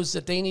knows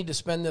that they need to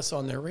spend this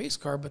on their race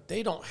car, but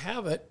they don't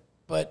have it,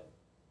 but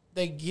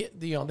they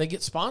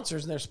get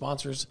sponsors, and their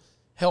sponsors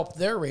help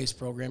their race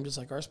program, just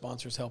like our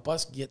sponsors help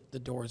us get the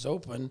doors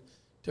open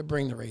to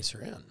bring the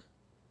racer in.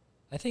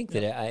 I think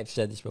that I've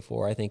said this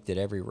before. I think that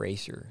every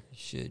racer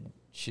should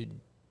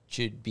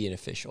be an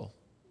official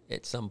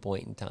at some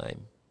point in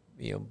time.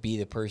 be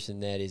the person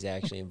that is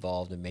actually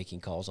involved in making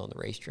calls on the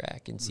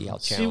racetrack and see how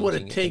challenging See what it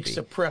can takes be.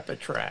 to prep a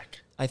track.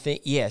 I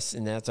think, yes,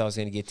 and that's what I was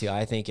going to get to.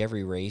 I think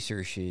every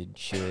racer should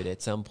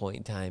at some point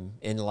in time,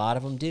 and a lot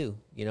of them do.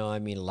 A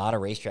lot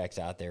of racetracks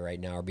out there right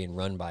now are being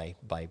run by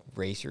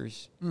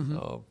racers,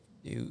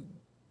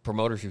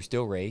 promoters who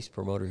still race,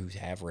 promoters who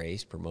have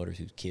raced, promoters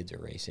whose kids are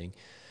racing.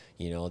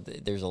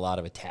 There's a lot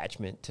of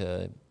attachment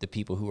to the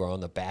people who are on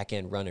the back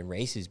end running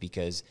races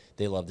because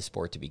they love the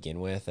sport to begin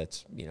with.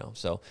 That's,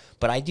 so,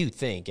 but I do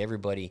think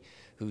everybody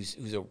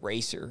who's a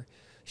racer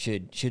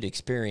should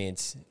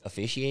experience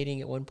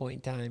officiating at one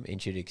point in time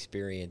and should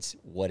experience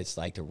what it's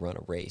like to run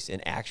a race, an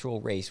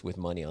actual race with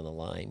money on the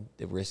line,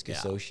 the risk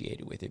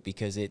associated with it,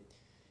 because it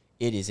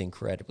is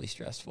incredibly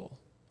stressful.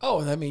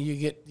 Oh, I mean, you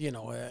get, you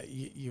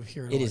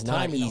hear it all It is the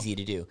time, not easy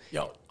to do.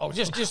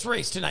 Just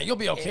race tonight. You'll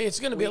be okay. It's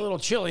going to be a little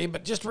chilly,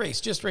 but just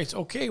race.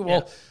 Okay,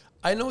 well,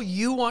 I know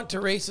you want to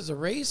race as a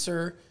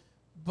racer,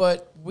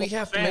 but we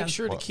have to make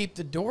sure to keep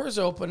the doors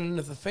open, and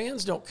if the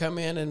fans don't come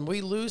in and we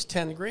lose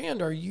 10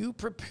 grand, are you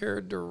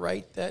prepared to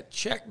write that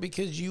check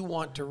because you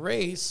want to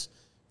race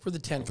for the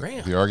 10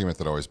 grand? The argument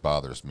that always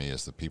bothers me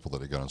is the people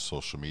that get on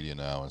social media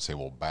now and say,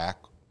 well, back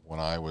when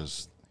I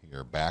was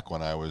here, back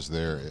when I was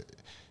there,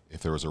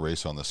 if there was a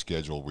race on the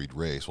schedule, we'd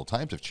race. Well,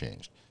 times have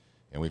changed,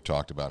 and we've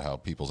talked about how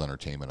people's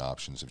entertainment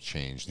options have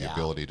changed. The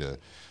ability to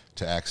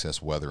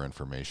access weather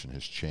information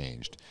has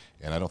changed,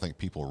 and I don't think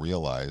people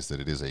realize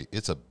that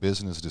it's a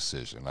business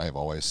decision. I have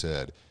always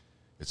said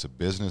it's a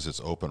business.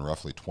 It's open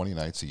roughly 20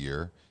 nights a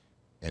year,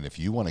 and if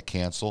you want to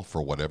cancel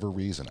for whatever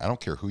reason, I don't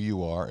care who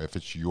you are, if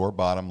it's your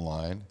bottom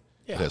line,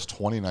 it has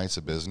 20 nights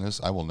of business,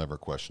 I will never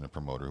question a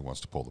promoter who wants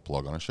to pull the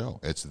plug on a show.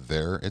 It's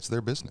their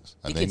business.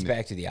 It gets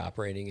back to the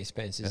operating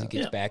expenses. Yeah. It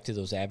gets back to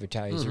those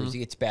advertisers. It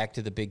gets back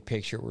to the big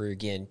picture where,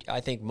 again, I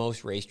think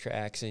most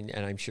racetracks,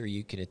 and I'm sure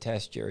you can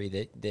attest, Jerry,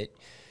 that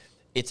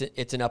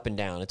it's an up and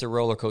down. It's a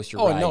roller coaster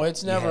ride. Oh, no,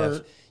 it's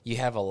never.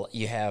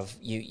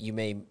 You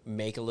may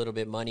make a little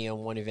bit money on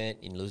one event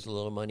and lose a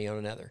little money on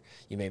another.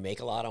 You may make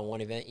a lot on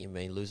one event, you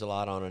may lose a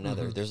lot on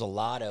another. There's a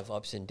lot of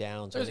ups and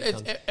downs.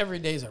 Every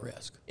day's a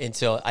risk. And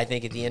so I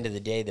think at the end of the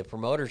day, the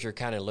promoters are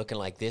kind of looking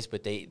like this,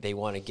 but they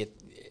want to get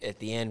at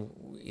the end.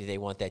 They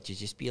want that to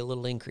just be a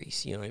little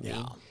increase. You know what I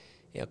mean?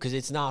 Because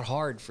it's not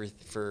hard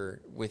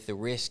for with the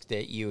risk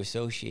that you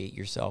associate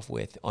yourself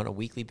with on a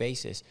weekly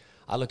basis.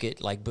 I look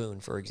at like Boone,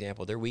 for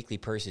example. Their weekly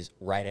purse is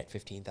right at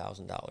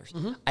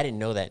 $15,000. I didn't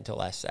know that until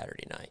last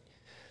Saturday night.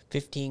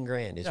 15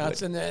 grand is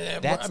that's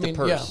the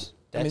purse.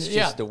 That's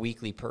just the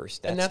weekly purse.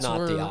 That's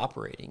not the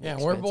operating. Yeah,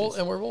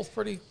 expenses. we're both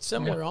pretty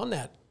similar on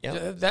that.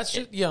 Yeah. That's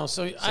just,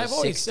 so I've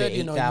always said,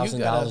 $6,000 to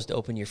 $8,000 to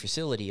open your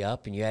facility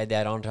up, and you add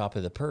that on top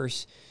of the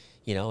purse,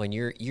 and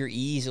you're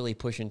easily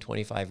pushing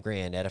 25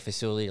 grand at a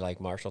facility like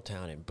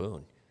Marshalltown and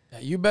Boone.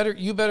 You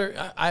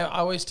better. I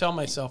always tell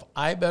myself,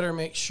 I better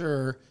make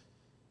sure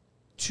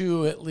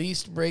to at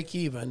least break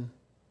even,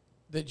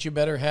 that you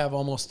better have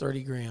almost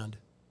 30 grand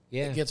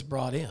that gets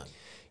brought in.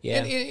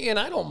 Yeah. And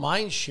I don't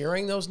mind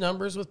sharing those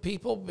numbers with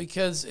people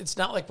because it's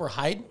not like we're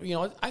hiding.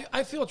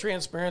 I feel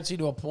transparency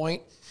to a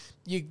point.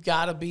 You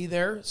got to be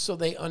there so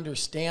they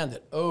understand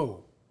that,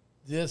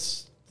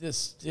 this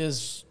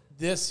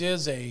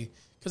is a,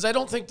 because I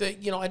don't think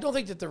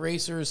that the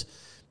racers,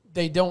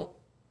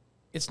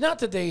 it's not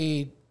that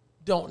they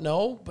don't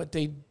know, but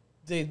they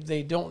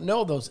don't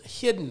know those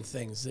hidden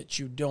things that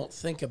you don't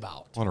think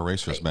about. Well, a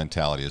racer's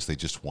mentality is they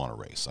just want to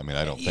race. I mean,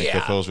 I don't think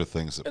that those are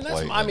things that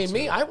play.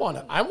 I want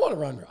to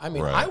run. I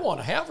mean, right. I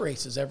want to have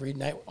races every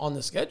night on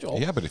the schedule.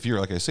 Yeah, but if you're,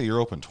 like I say, you're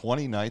open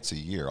 20 nights a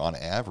year on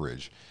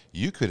average,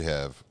 you could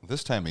have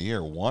this time of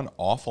year one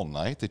awful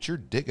night that you're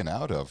digging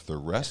out of the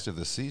rest of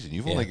the season.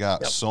 You've only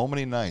got so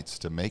many nights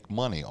to make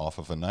money off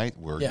of a night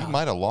where you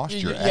might have lost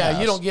your ass. Yeah,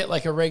 you don't get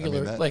like a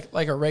regular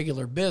like a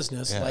regular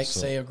business,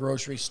 say a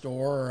grocery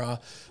store or a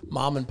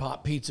mom and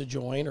pop pizza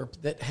joint, or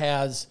that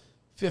has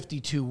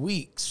 52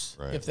 weeks.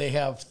 Right. If they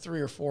have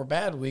 3 or 4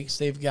 bad weeks,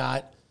 they've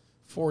got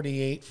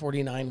 48,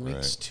 49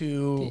 weeks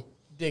to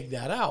dig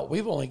that out.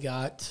 We've only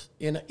got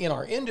in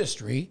our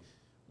industry,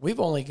 we've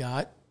only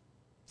got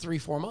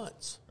 3-4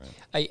 months.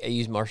 Right. I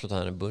use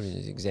Marshalltown and Boone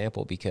as an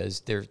example because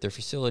they're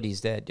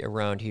facilities that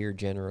around here,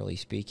 generally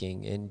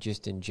speaking, and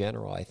just in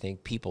general, I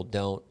think people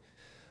don't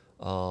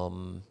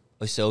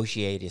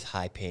associate as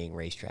high-paying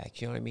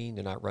racetracks. You know what I mean?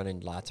 They're not running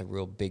lots of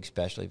real big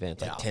special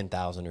events like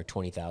 10,000 or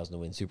 20,000 to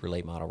win super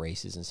late model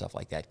races and stuff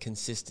like that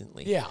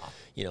consistently. Yeah.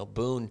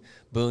 Boone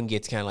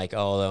gets kind of like,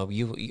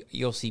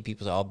 you'll see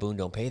people say, Boone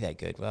don't pay that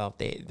good. Well,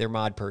 their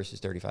mod purse is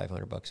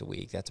 $3,500 a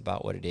week. That's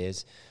about what it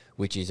is,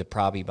 which is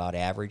probably about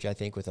average, I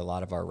think, with a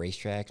lot of our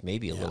racetracks,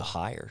 maybe a little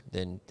higher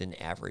than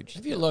average.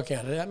 If you look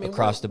at it, I mean,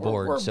 across the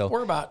board.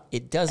 We're about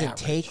it doesn't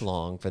average. take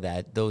long for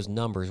those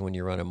numbers when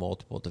you're running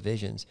multiple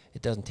divisions.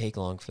 It doesn't take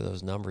long for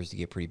those numbers to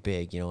get pretty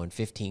big. And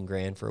 15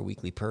 grand for a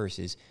weekly purse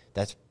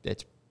that's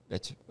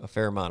a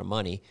fair amount of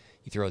money.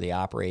 You throw the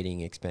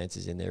operating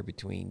expenses in there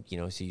between,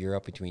 so you're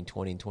up between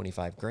 20 and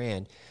 25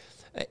 grand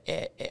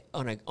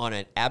on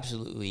an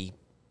absolutely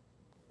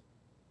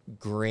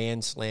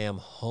grand slam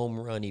home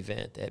run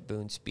event at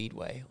Boone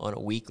Speedway on a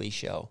weekly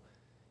show,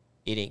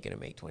 it ain't going to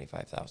make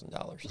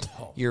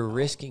 $25,000. You're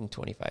risking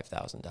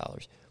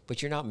 $25,000,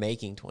 but you're not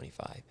making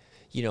 25.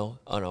 You know,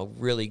 on a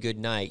really good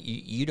night,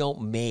 you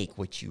don't make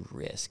what you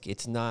risk.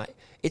 It's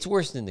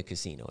worse than the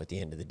casino at the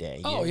end of the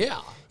day. Oh, yeah.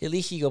 At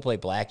least you go play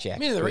blackjack. I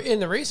mean, in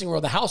the racing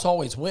world, the house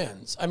always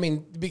wins. I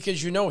mean, because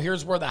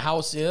here's where the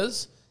house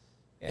is,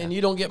 and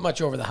you don't get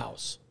much over the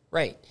house.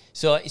 Right.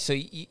 So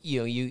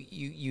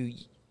you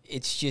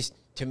it's just,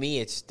 to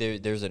me,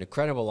 there's an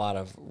incredible lot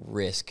of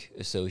risk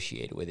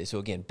associated with it. So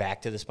again,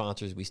 back to the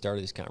sponsors we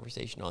started this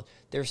conversation on.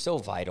 They're so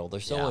vital. They're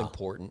so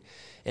important.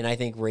 And I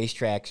think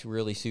racetracks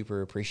really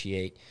super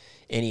appreciate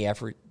any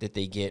effort that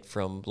they get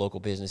from local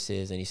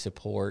businesses, any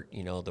support.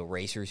 You know, the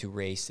racers who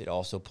race that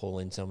also pull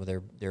in some of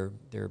their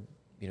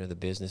the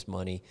business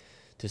money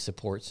to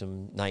support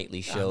some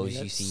nightly shows.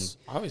 You see,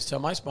 I always tell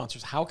my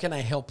sponsors, how can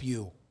I help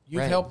you?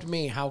 You've helped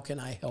me. How can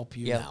I help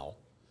you now?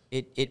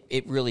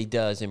 It really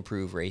does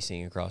improve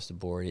racing across the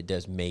board. It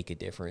does make a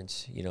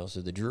difference, you know.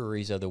 So the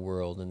Drury's of the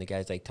world and the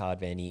guys like Todd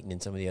Van Eaton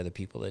and some of the other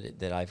people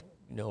that I've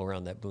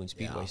around that Boone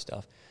Speedway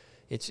stuff,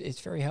 it's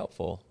very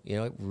helpful. You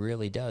know, it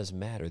really does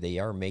matter. They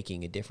are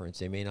making a difference.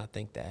 They may not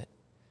think that,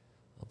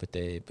 but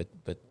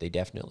they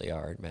definitely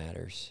are. It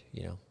matters,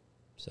 you know.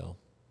 So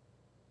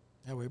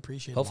yeah, we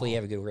appreciate. Hopefully, you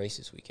have a good race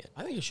this weekend.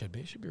 I think it should be.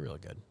 It should be really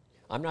good.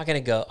 I'm not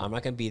going to go. I'm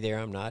not going to be there.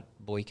 I'm not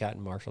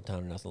boycotting Marshalltown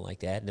or nothing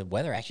like that. And the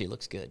weather actually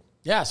looks good.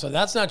 Yeah, so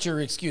that's not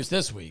your excuse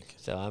this week.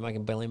 So I'm not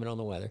going to blame it on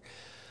the weather.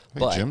 I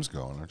think Jim's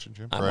going, aren't you,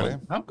 Jim? Friday?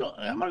 I'm going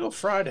to go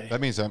Friday.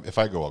 That means if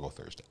I go, I'll go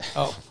Thursday.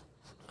 Oh.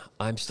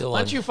 I'm still Why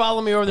don't you follow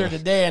me over there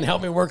today and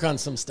help me work on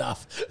some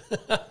stuff?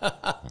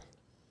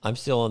 I'm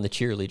still on the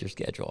cheerleader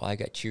schedule. I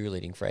got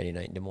cheerleading Friday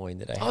night in Des Moines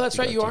that I have that's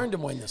to right. go You to. are in Des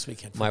Moines this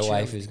weekend. My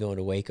wife is going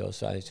to Waco,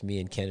 so it's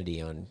me and Kennedy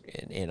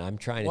and I'm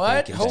trying to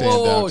What? think.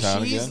 Whoa,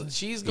 downtown again?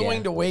 She's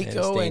going to I'm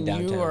Waco, staying and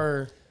downtown. you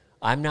are.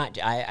 I'm not.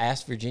 I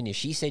asked Virginia.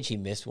 She said she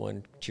missed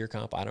one cheer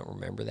comp. I don't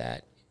remember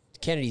that.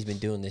 Kennedy's been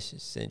doing this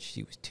since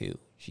she was 2.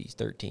 She's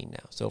 13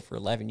 now. So for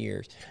 11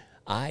 years,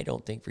 I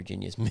don't think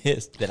Virginia's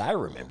missed that I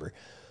remember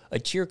a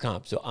cheer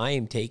comp. So I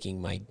am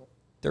taking my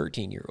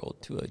 13-year-old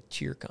to a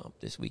cheer comp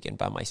this weekend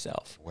by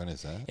myself. When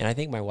is that? And I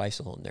think my wife's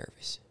a little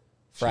nervous.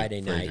 Friday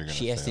afraid you're night, gonna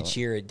she has to fail it?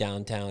 cheer at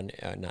downtown.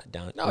 Not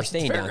down. No, we're it's at the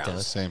staying fairgrounds.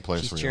 downtown. Same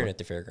place She's where you cheering were. at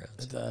the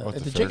fairgrounds, What,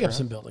 At the the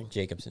Jacobson fairground? building.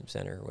 Jacobson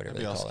Center, or whatever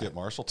Maybe they I'll call skip it.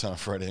 Marshalltown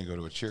Friday and go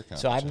to a cheer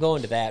concert. So I'm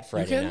going to that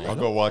Friday can? night. I'll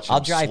go watch I'll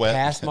him drive sweat.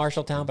 past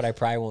Marshalltown, but I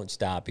probably won't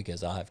stop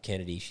because I'll have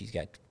Kennedy. She's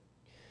got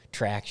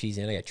track. She's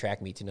in. I got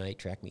track meet tonight.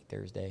 Track meet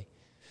Thursday.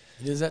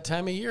 It is that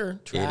time of year.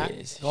 Track, It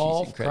is.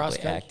 golf, She's cross incredibly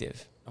country.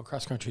 active. Oh,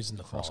 cross country's in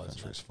the fall. Cross Isn't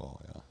country's it?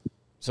 fall, yeah.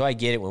 So I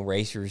get it when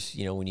racers,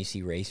 when you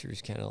see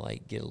racers kind of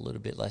like get a little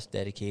bit less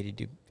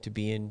dedicated to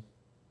being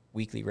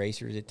weekly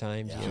racers at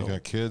times. If you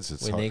got kids,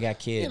 it's when hard. they got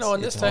kids,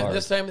 And it's this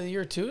hard. time of the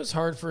year too is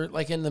hard for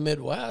like in the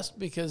Midwest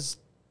because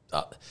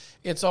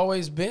it's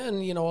always been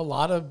a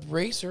lot of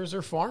racers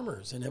are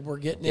farmers, and if we're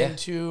getting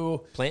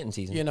into planting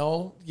season.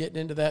 getting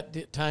into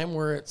that time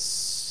where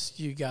it's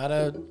you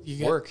gotta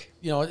Work.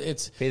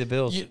 It's Pay the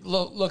bills. You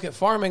look at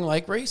farming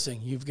like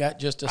racing. You've got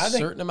just a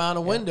certain amount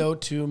of window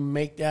to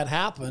make that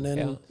happen,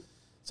 and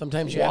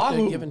sometimes you have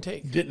to give and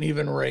take. Didn't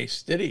even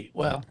race, did he?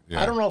 Well,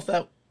 Yeah. I don't know if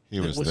that He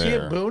was he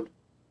there. at Boone.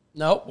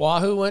 Nope.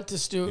 Wahoo went to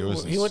Stewart.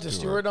 in He went to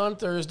Stewart. Stewart on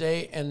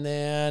Thursday, and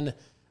then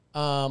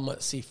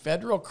let's see,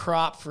 federal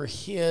crop for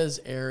his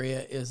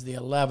area is the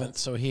 11th,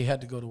 so he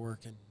had to go to work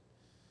and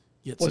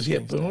get. Was some he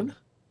at things done.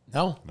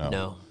 Boone?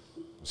 No.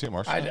 Was he at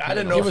Marshall? I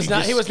didn't know He if was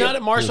not. He was not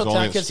at only Marshalltown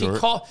at because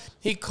Stewart.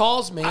 he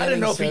calls me. I and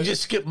didn't know if he says-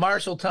 just skipped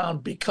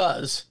Marshalltown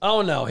because.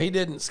 Oh no, he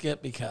didn't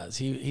skip because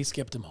he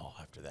skipped them all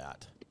after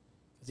that.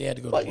 'Cause he had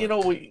to go. But to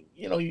work.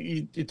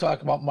 you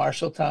talk about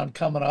Marshalltown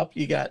coming up.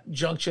 You got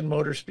Junction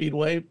Motor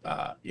Speedway.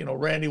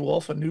 Randy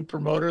Wolf, a new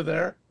promoter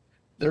there.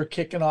 They're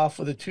kicking off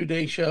with a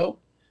 2-day show.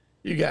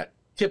 You got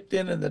Tipped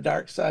In and the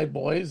Dark Side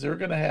Boys. They're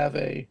going to have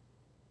a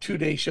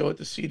 2-day show at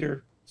the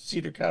Cedar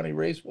County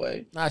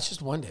Raceway. No, it's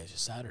just one day. It's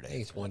just Saturday. I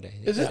think it's one day.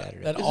 Is it?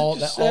 Saturday. That Is it all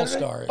just that all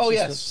Saturday? star. Oh,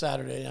 just yes. a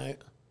Saturday night.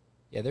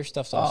 Yeah, their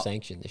stuff's all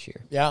sanctioned this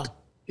year. Yeah,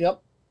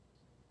 Yep.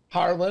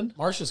 Harlan.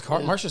 Marsh's car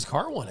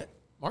won it.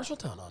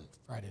 Marshalltown on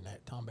Friday night.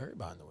 Tom Berry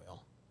behind the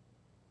wheel.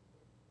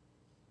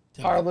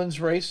 Harlan's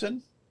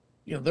racing.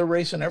 They're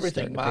racing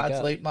everything: Starting to pick mods,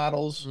 up. late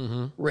models,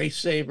 race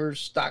savers,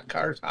 stock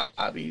cars,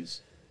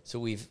 hobbies. So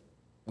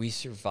we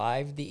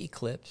survived the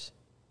eclipse,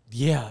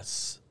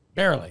 Yes,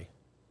 barely.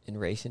 and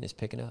racing is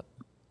picking up,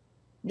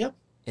 Yep.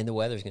 and the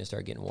weather's going to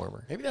start getting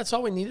warmer. Maybe that's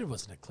all we needed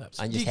was an eclipse.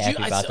 I'm just Did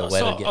happy about the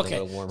weather getting a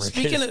little warmer.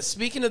 Speaking 'cause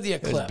speaking of the it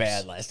eclipse, was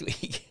bad last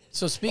week.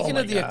 So speaking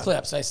my of the God.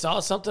 eclipse, I saw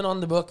something on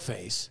the book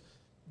face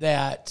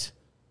that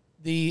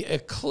the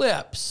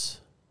eclipse,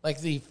 like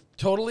the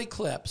total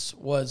eclipse,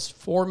 was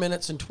 4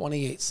 minutes and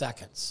 28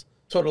 seconds.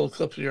 Total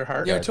eclipse of your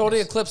heart. Yeah, total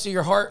eclipse of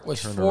your heart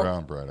was Turn 4.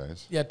 around, Bright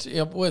Eyes. Yeah,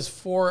 it was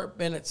 4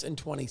 minutes and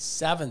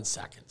 27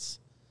 seconds.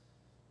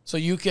 So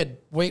you could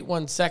wait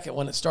 1 second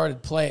when it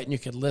started, play it, and you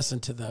could listen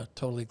to the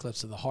total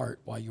eclipse of the heart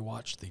while you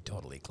watched the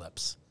total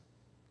eclipse.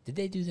 Did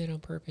they do that on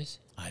purpose?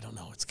 I don't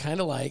know. It's kind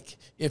of like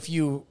if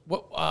you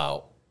what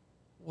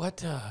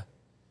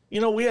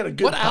We had a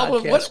good what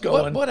album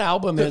going. what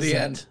album to is the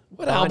that? end.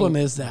 What album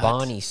is that?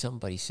 Bonnie,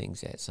 somebody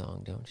sings that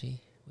song, don't she?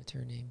 What's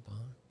her name?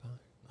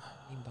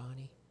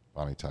 Bonnie?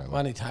 Bonnie Tyler.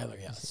 Bonnie Tyler,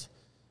 yes.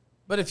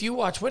 But if you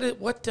watch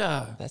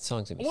That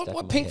song's gonna be stuck in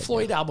what my Pink head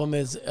Floyd now. album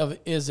is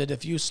it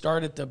if you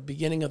start at the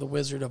beginning of The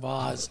Wizard of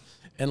Oz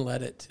and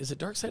is it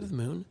Dark Side of the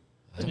Moon?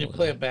 And you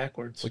play it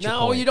backwards. What's your No,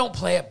 point? you don't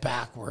play it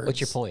backwards. What's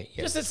your point?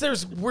 Yeah. Just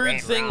there's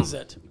weird things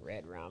that.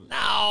 Red Rum.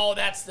 No,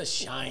 that's The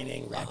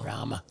Shining. Red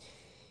Rum.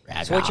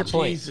 Red So what's your Rum.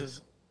 point?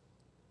 Jesus.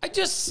 I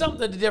just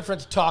something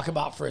different to talk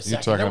about for a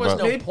second. talking There was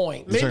about- no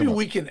point. You're talking Maybe about-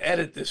 we can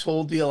edit this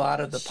whole deal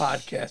out of the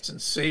podcast and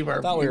save our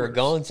I thought we were viewers.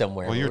 going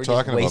somewhere. Well, but you're we're just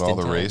talking about all wasting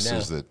the time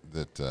races now.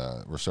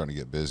 that we're starting to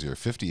get busier.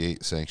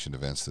 58 sanctioned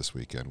events this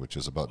weekend, which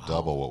is about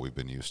double what we've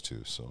been used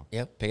to. So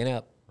Yep, picking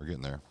up. we're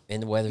getting there.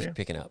 And the weather's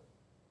picking up.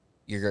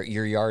 Your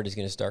yard is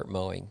going to start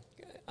mowing.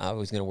 I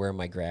was going to wear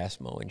my grass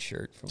mowing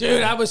shirt.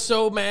 Dude, I was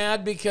so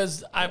mad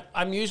because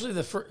I'm usually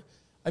the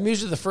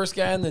first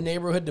guy in the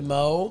neighborhood to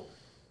mow.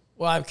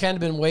 Well, I've kind of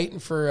been waiting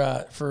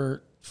for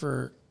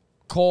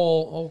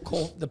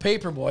Cole, the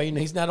paper boy. And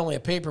he's not only a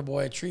paper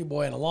boy, a tree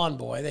boy, and a lawn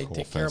boy. They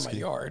take care of my Fensky.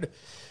 yard.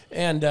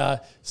 And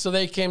so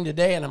they came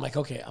today, and I'm like,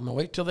 okay, I'm gonna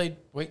wait till they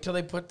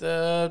put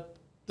the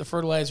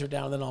fertilizer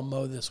down, then I'll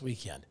mow this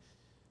weekend.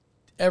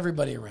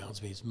 Everybody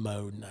around me is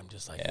mowed, and I'm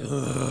just like,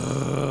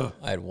 ugh.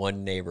 I had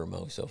one neighbor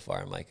mow so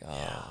far. I'm like,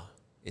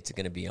 it's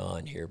going to be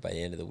on here by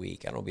the end of the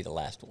week. I don't want to be the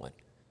last one.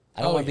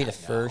 I don't want to be the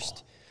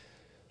first.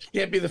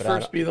 Can't be the but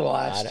first, be the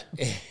last.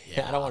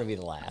 I don't want to be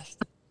the last.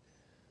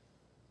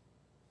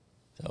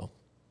 So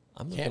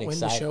I'm Can't looking win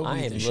the excited. show, I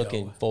beat am the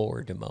looking show.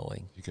 forward to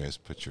mowing. You guys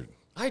put your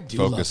I do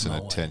focus love and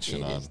mowing. attention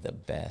It on is the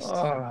best.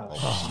 all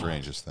the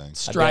strangest things.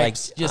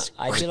 Stripes,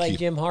 I'd be like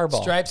Jim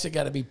Harbaugh. stripes that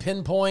got to be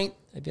pinpoint.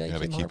 I'd be like You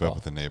got to Jim keep Harbaugh. up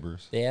with the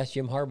neighbors. They asked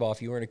Jim Harbaugh,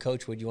 if you weren't a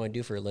coach, what do you want to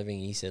do for a living?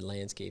 He said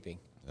landscaping.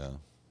 Yeah.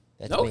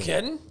 That's No me.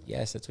 kidding.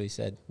 Yes, that's what he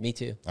said. Me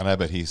too. And I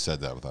bet he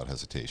said that without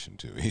hesitation,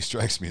 too. He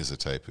strikes me as a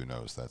type who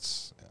knows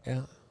that's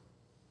Yeah.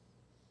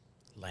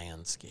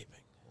 Landscaping.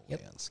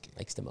 Yep. landscape.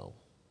 Likes to mow.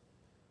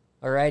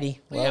 Alrighty. Yeah,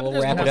 Well, but we'll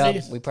there's wrap it more up.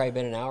 things. We've probably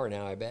been an hour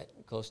now, I bet.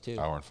 Close to.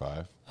 Hour and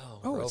 5.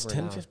 Oh, we're it's over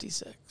an hour.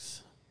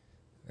 10:56.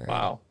 All right.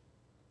 Wow.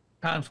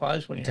 Time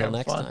flies when you're Until having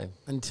next fun. time.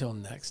 Until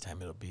next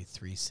time, it'll be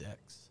 3-6.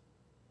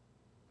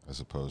 As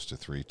opposed to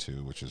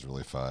 3-2, which is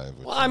really 5.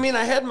 Which Well, I is- mean,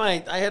 I had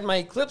my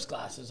Eclipse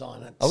glasses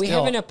on. Are we Still.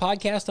 having a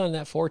podcast on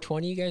that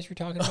 420 you guys were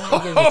talking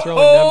about? You guys are throwing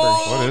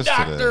numbers. What is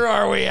Doctor, today?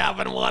 are we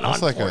having one That's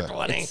on like a-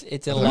 420?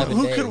 It's 11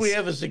 Who days. could we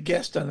have as a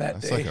guest on that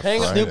That's day? like a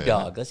Hang on. Friday. Snoop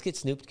Dogg. Let's get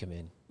Snoop to come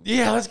in.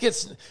 Yeah, let's get.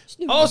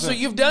 Oh, so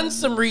you've done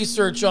some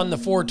research on the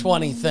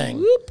 420 thing.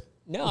 Whoop.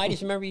 No, I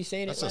just remember you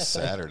saying That's it a last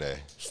time. Saturday.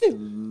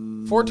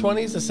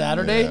 420 is a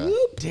Saturday? Yeah.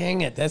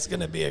 Dang it, that's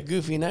going to be a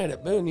goofy night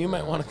at Boone. You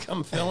might want to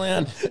come fill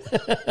in.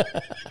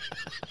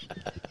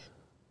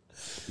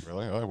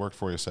 Really? Oh, I worked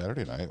for you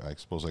Saturday night. I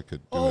suppose I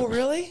could do Oh, it.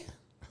 really?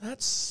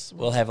 That's.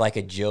 We'll have like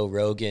a Joe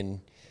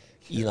Rogan,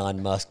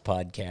 Elon Musk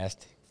podcast.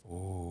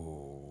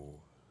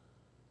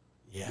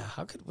 Yeah,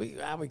 how could we?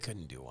 We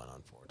couldn't do one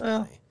on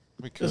 420.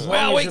 We could. As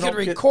Well, long we as you could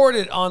don't get- record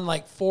it on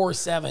like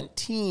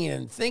 417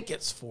 and think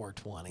it's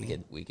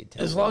 420. We could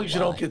tell As them long as you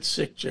don't why. get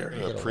sick, Jerry.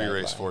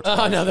 Pre-race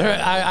 420. Oh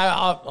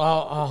no!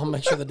 I'll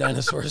make sure the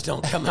dinosaurs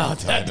don't come out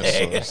that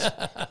day. Dinosaurs.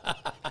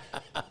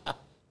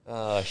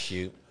 Oh,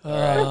 shoot.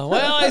 Well,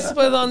 I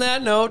suppose on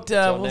that note,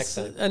 next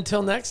time.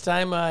 until next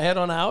time, head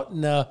on out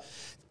and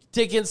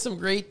take in some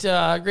great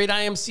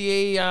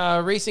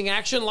IMCA racing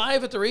action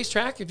live at the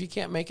racetrack. If you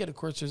can't make it, of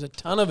course, there's a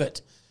ton of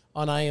it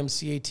on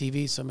IMCA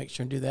TV, so make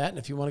sure and do that. And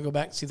if you want to go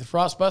back and see the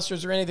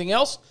Frostbusters or anything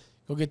else,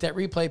 go get that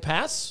replay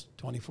pass,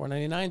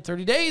 $24.99,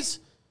 30 days.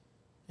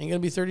 Ain't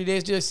going to be 30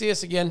 days till you see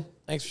us again.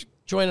 Thanks for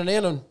joining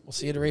in, and we'll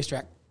see you at the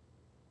racetrack.